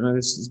message. And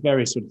there's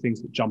various sort of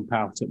things that jump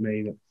out at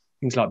me, that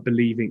things like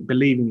believing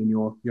in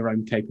your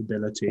own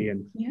capability,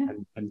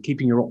 and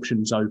keeping your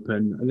options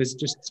open. And there's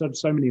just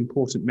so many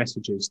important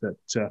messages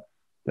that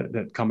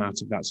come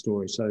out of that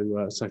story.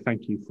 So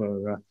thank you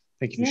for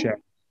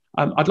sharing.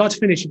 I'd like to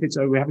finish, if it's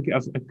we have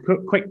a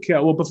quick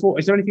before.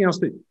 Is there anything else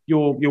that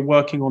you're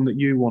working on that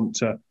you want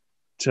to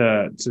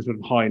sort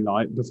of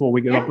highlight before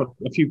we get? I've got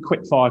a few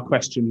quick fire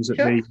questions at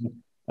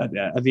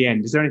the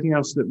end. Is there anything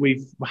else that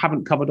we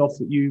haven't covered off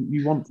that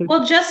you want to?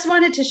 Well, just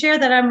wanted to share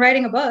that I'm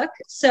writing a book.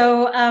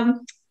 So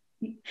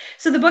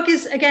the book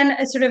is, again,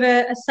 a sort of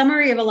a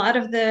summary of a lot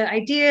of the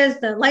ideas,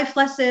 the life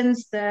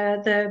lessons,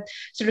 the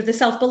sort of the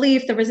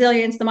self-belief, the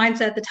resilience, the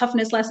mindset, the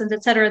toughness lessons,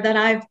 et cetera, that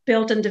I've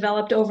built and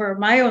developed over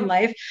my own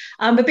life.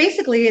 But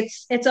basically,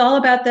 it's all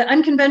about the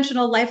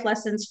unconventional life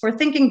lessons for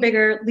thinking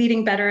bigger,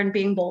 leading better, and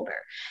being bolder.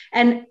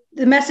 And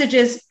the message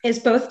is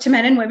both to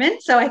men and women.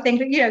 So I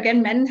think,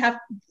 again, men have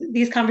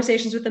these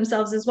conversations with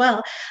themselves as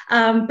well.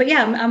 But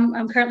yeah,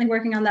 I'm currently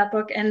working on that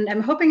book, and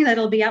I'm hoping that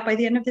it'll be out by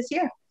the end of this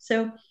year.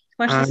 So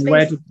and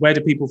where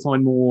do people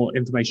find more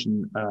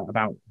information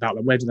about that?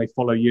 Where do they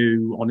follow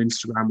you on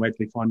Instagram? Where do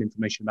they find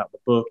information about the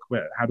book?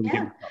 How do we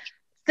get in touch?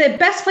 The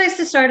best place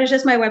to start is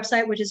just my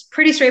website, which is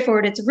pretty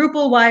straightforward. It's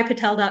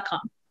rupalpatel.com.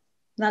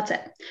 That's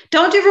it.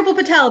 Don't do Rupal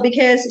Patel,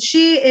 because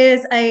she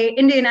is a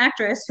Indian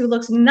actress who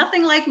looks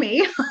nothing like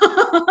me. So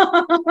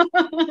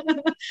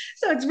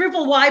it's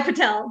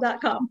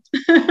rupalpatel.com.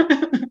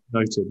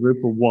 Noted.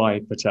 Rupal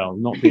Y Patel,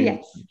 not the.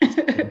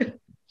 Yes.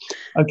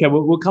 Okay,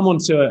 well, we'll come on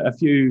to a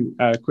few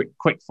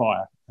quick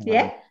fire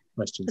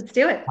questions. Let's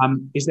do it.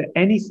 Is there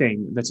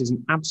anything that is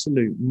an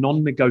absolute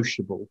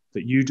non-negotiable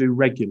that you do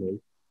regularly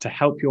to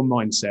help your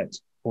mindset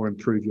or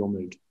improve your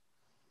mood?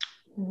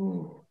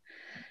 Ooh.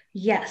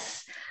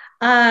 Yes.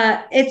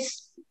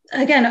 It's,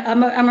 again,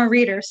 I'm a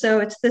reader. So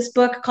it's this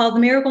book called The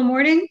Miracle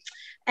Morning.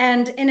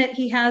 And in it,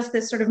 he has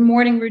this sort of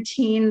morning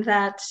routine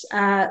that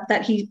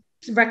he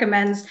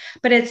recommends,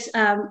 but it's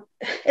a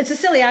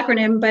silly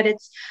acronym, but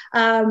it's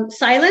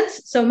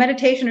silence. So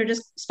meditation, or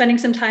just spending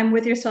some time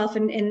with yourself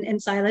in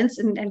silence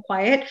and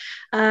quiet.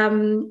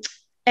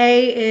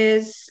 A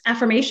is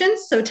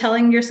affirmations. So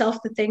telling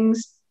yourself the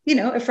things,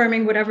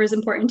 affirming whatever is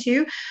important to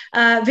you.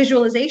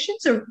 Visualization.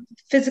 So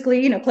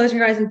physically, closing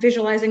your eyes and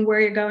visualizing where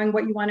you're going,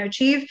 what you want to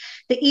achieve.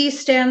 The E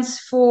stands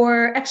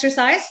for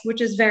exercise,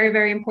 which is very,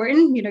 very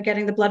important,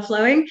 getting the blood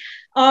flowing.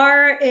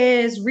 R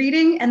is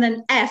reading. And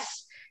then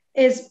S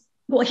is,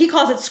 well, he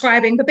calls it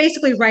scribing, but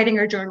basically writing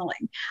or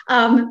journaling.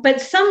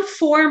 But some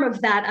form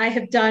of that I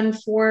have done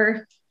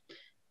for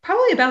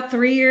probably about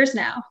 3 years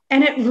now.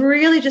 And it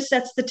really just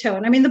sets the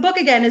tone. I mean, the book,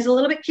 again, is a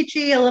little bit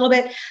kitschy, a little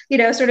bit,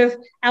 sort of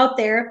out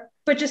there,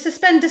 but just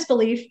suspend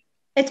disbelief.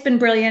 It's been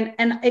brilliant,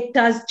 and it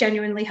does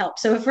genuinely help.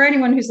 So for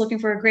anyone who's looking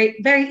for a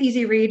great, very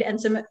easy read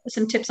and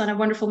some tips on a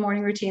wonderful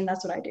morning routine,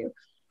 that's what I do.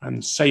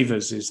 And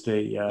Savers is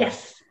the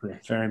yes.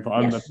 Very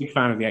important. I'm a big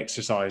fan of the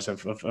exercise. I'm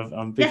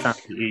a big fan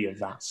of the E of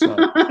that. So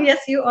yes,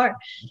 you are.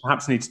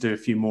 Perhaps need to do a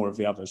few more of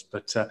the others.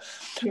 But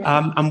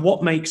and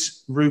what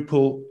makes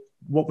Rupal?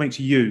 What makes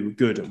you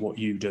good at what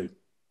you do?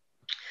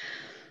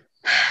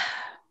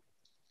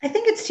 I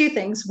think it's two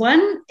things.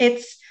 One,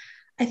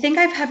 I think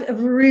I have a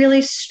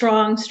really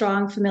strong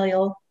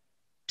familial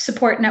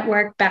support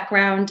network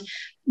background.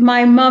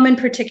 My mom in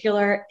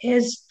particular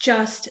is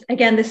just,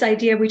 again, this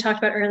idea we talked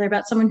about earlier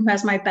about someone who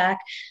has my back.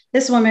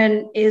 This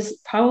woman is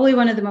probably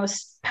one of the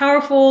most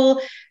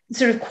powerful,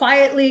 sort of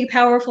quietly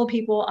powerful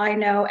people I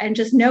know. And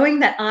just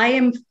knowing that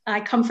I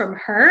come from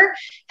her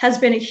has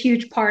been a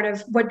huge part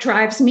of what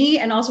drives me,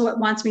 and also what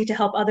wants me to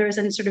help others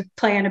and sort of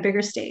play on a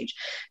bigger stage.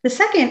 The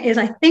second is,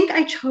 I think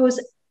I chose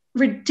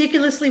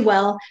ridiculously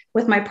well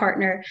with my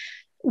partner.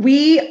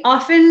 We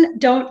often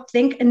don't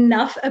think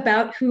enough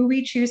about who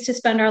we choose to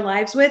spend our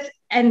lives with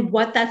and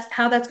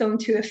how that's going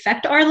to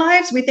affect our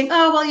lives. We think,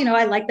 oh, well,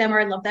 I like them,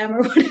 or I love them,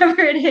 or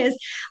whatever it is,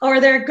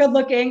 or they're good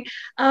looking.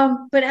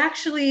 But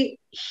actually,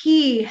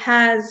 he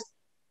has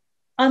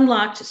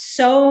unlocked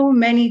so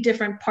many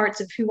different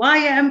parts of who I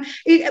am.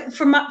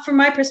 From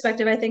my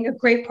perspective, I think a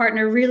great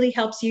partner really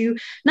helps you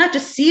not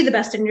just see the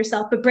best in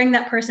yourself, but bring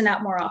that person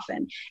out more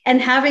often.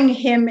 And having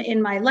him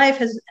in my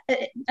life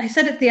I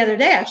said it the other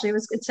day, actually,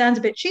 it sounds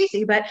a bit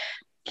cheesy, but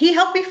he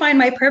helped me find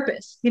my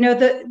purpose.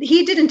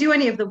 He didn't do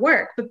any of the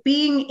work, but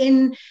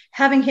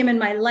having him in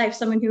my life,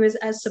 someone who is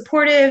as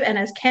supportive and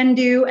as can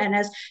do and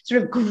as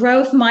sort of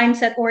growth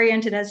mindset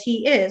oriented as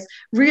he is,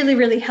 really,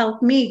 really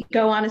helped me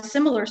go on a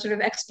similar sort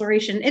of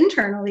exploration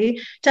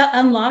internally to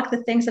unlock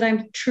the things that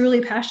I'm truly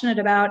passionate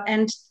about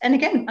and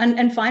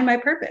find my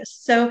purpose.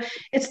 So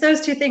it's those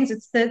two things.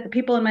 It's the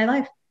people in my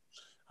life.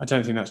 I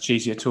don't think that's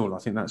cheesy at all. I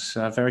think that's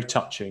very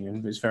touching,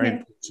 and it's very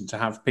important to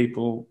have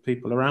people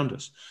around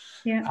us.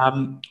 Yeah.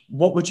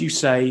 What would you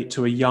say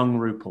to a young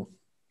Rupal?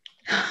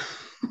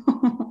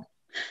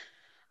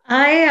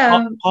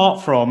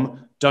 Apart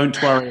from,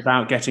 don't worry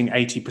about getting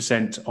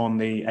 80% on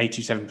the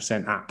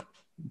 87% app.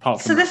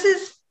 This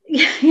is,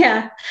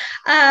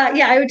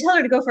 I would tell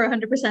her to go for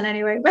 100%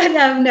 anyway, but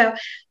no,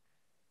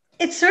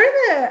 it's sort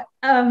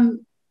of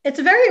it's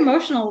a very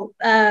emotional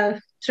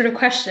sort of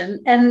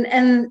question.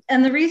 And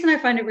the reason I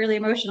find it really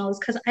emotional is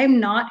because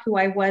I'm not who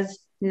I was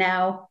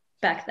now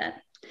back then.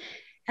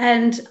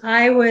 And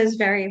I was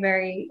very,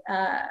 very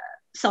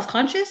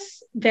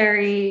self-conscious,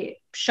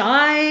 very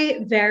shy,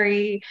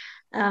 very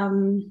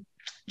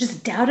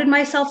just doubted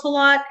myself a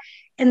lot.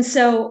 And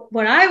so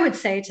what I would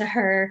say to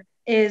her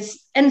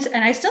is, and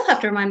I still have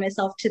to remind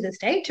myself to this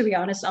day, to be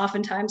honest,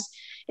 oftentimes,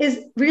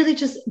 is really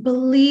just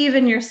believe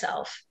in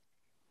yourself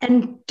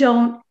and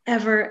don't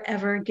ever,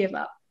 ever give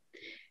up.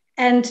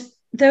 And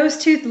those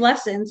two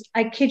lessons,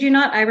 I kid you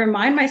not, I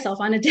remind myself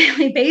on a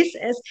daily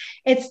basis.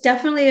 It's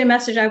definitely a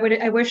message I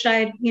wish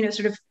I'd,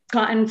 sort of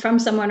gotten from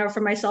someone or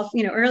from myself,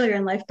 earlier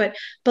in life, but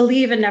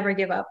believe and never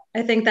give up.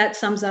 I think that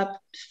sums up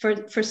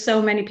for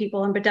so many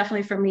people, but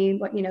definitely for me,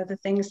 the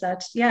things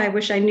that, I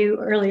wish I knew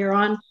earlier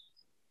on.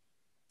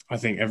 I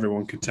think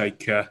everyone could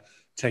take a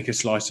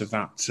slice of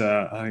that.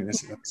 I think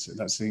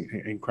that's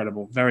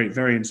incredible. Very,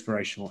 very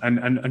inspirational.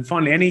 And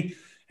finally,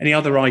 any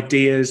other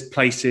ideas,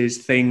 places,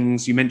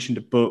 things? You mentioned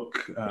a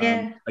book,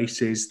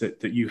 places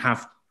that you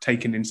have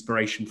taken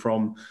inspiration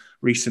from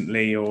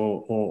recently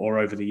or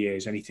over the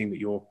years. Anything that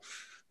you're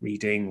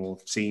reading or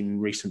seen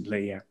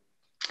recently? Yeah.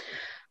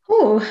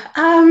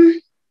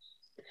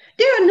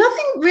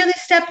 Nothing really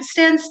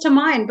stands to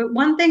mind, but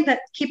one thing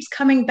that keeps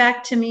coming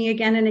back to me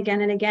again and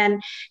again and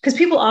again, because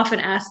people often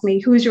ask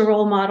me, who's your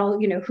role model?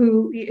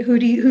 Who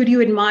do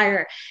you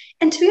admire?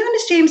 And to be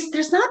honest, James,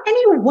 there's not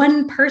any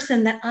one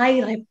person that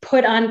I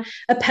put on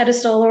a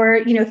pedestal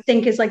or,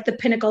 think is like the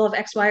pinnacle of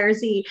X, Y, or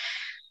Z.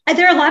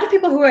 There are a lot of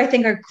people who I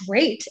think are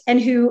great and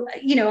who,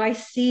 I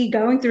see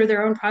going through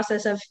their own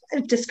process of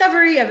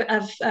discovery,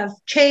 of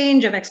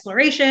change, of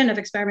exploration, of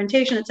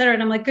experimentation, et cetera.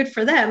 And I'm like, good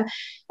for them.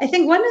 I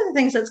think one of the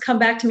things that's come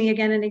back to me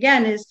again and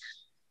again is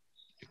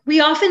we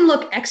often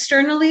look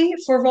externally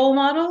for role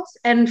models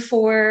and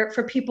for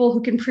people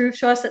who can prove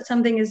to us that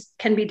something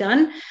can be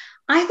done.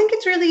 I think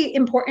it's really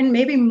important,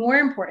 maybe more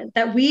important,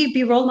 that we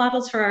be role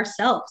models for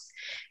ourselves.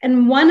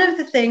 And one of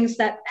the things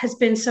that has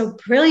been so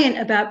brilliant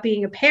about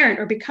being a parent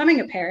or becoming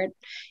a parent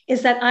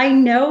is that I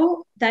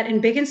know that in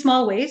big and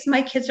small ways,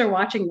 my kids are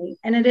watching me,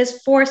 and it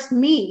has forced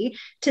me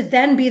to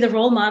then be the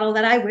role model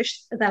that I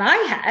wish that I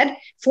had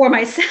for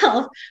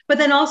myself, but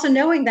then also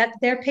knowing that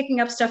they're picking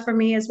up stuff from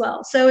me as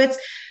well. So it's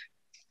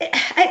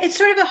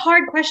sort of a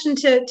hard question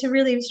to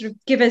really sort of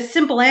give a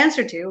simple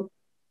answer to.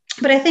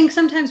 But I think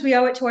sometimes we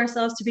owe it to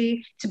ourselves to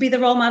be the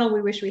role model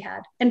we wish we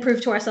had and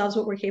prove to ourselves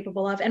what we're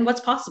capable of and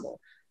what's possible.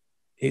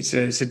 It's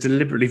a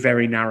deliberately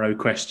very narrow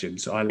question.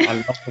 So I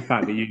love the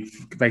fact that you've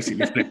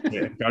basically flipped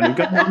it. I'm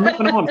not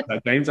going to answer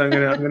that, James. I'm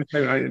going to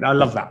say, I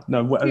love that.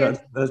 No,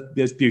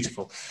 that's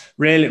beautiful.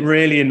 Really,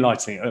 really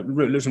enlightening.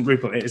 Listen,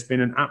 Rupal, it has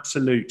been an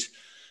absolute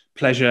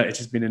pleasure. It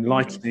has been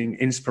enlightening,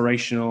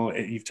 inspirational.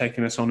 You've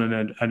taken us on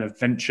an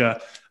adventure.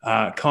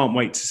 Can't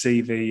wait to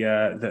see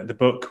the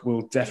book.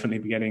 We'll definitely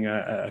be getting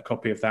a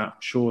copy of that.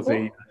 I'm sure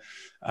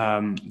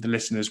the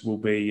listeners will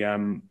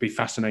be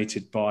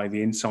fascinated by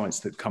the insights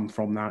that come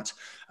from that,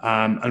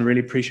 and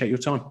really appreciate your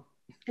time.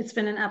 It's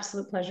been an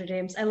absolute pleasure,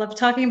 James. I love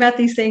talking about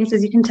these things,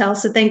 as you can tell.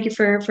 So thank you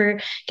for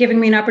giving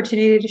me an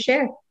opportunity to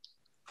share.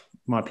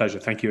 My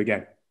pleasure. Thank you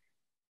again.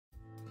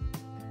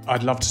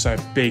 I'd love to say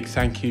a big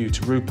thank you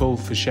to Rupal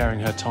for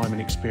sharing her time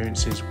and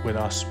experiences with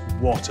us.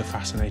 What a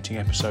fascinating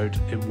episode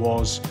it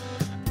was.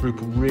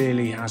 Rupal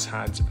really has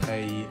had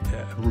a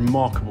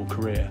remarkable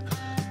career,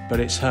 but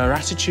it's her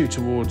attitude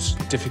towards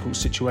difficult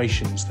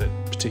situations that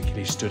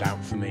particularly stood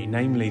out for me,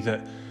 namely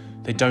that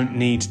they don't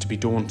need to be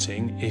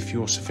daunting if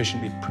you're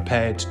sufficiently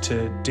prepared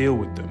to deal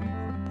with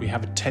them. We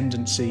have a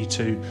tendency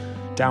to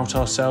doubt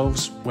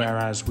ourselves,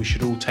 whereas we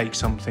should all take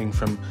something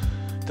from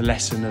the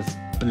lesson of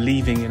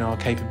believing in our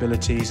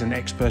capabilities and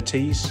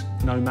expertise,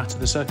 no matter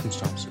the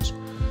circumstances.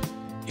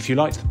 If you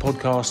liked the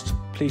podcast,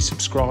 please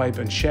subscribe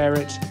and share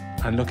it,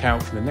 and look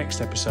out for the next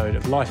episode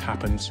of Life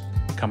Happens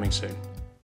coming soon.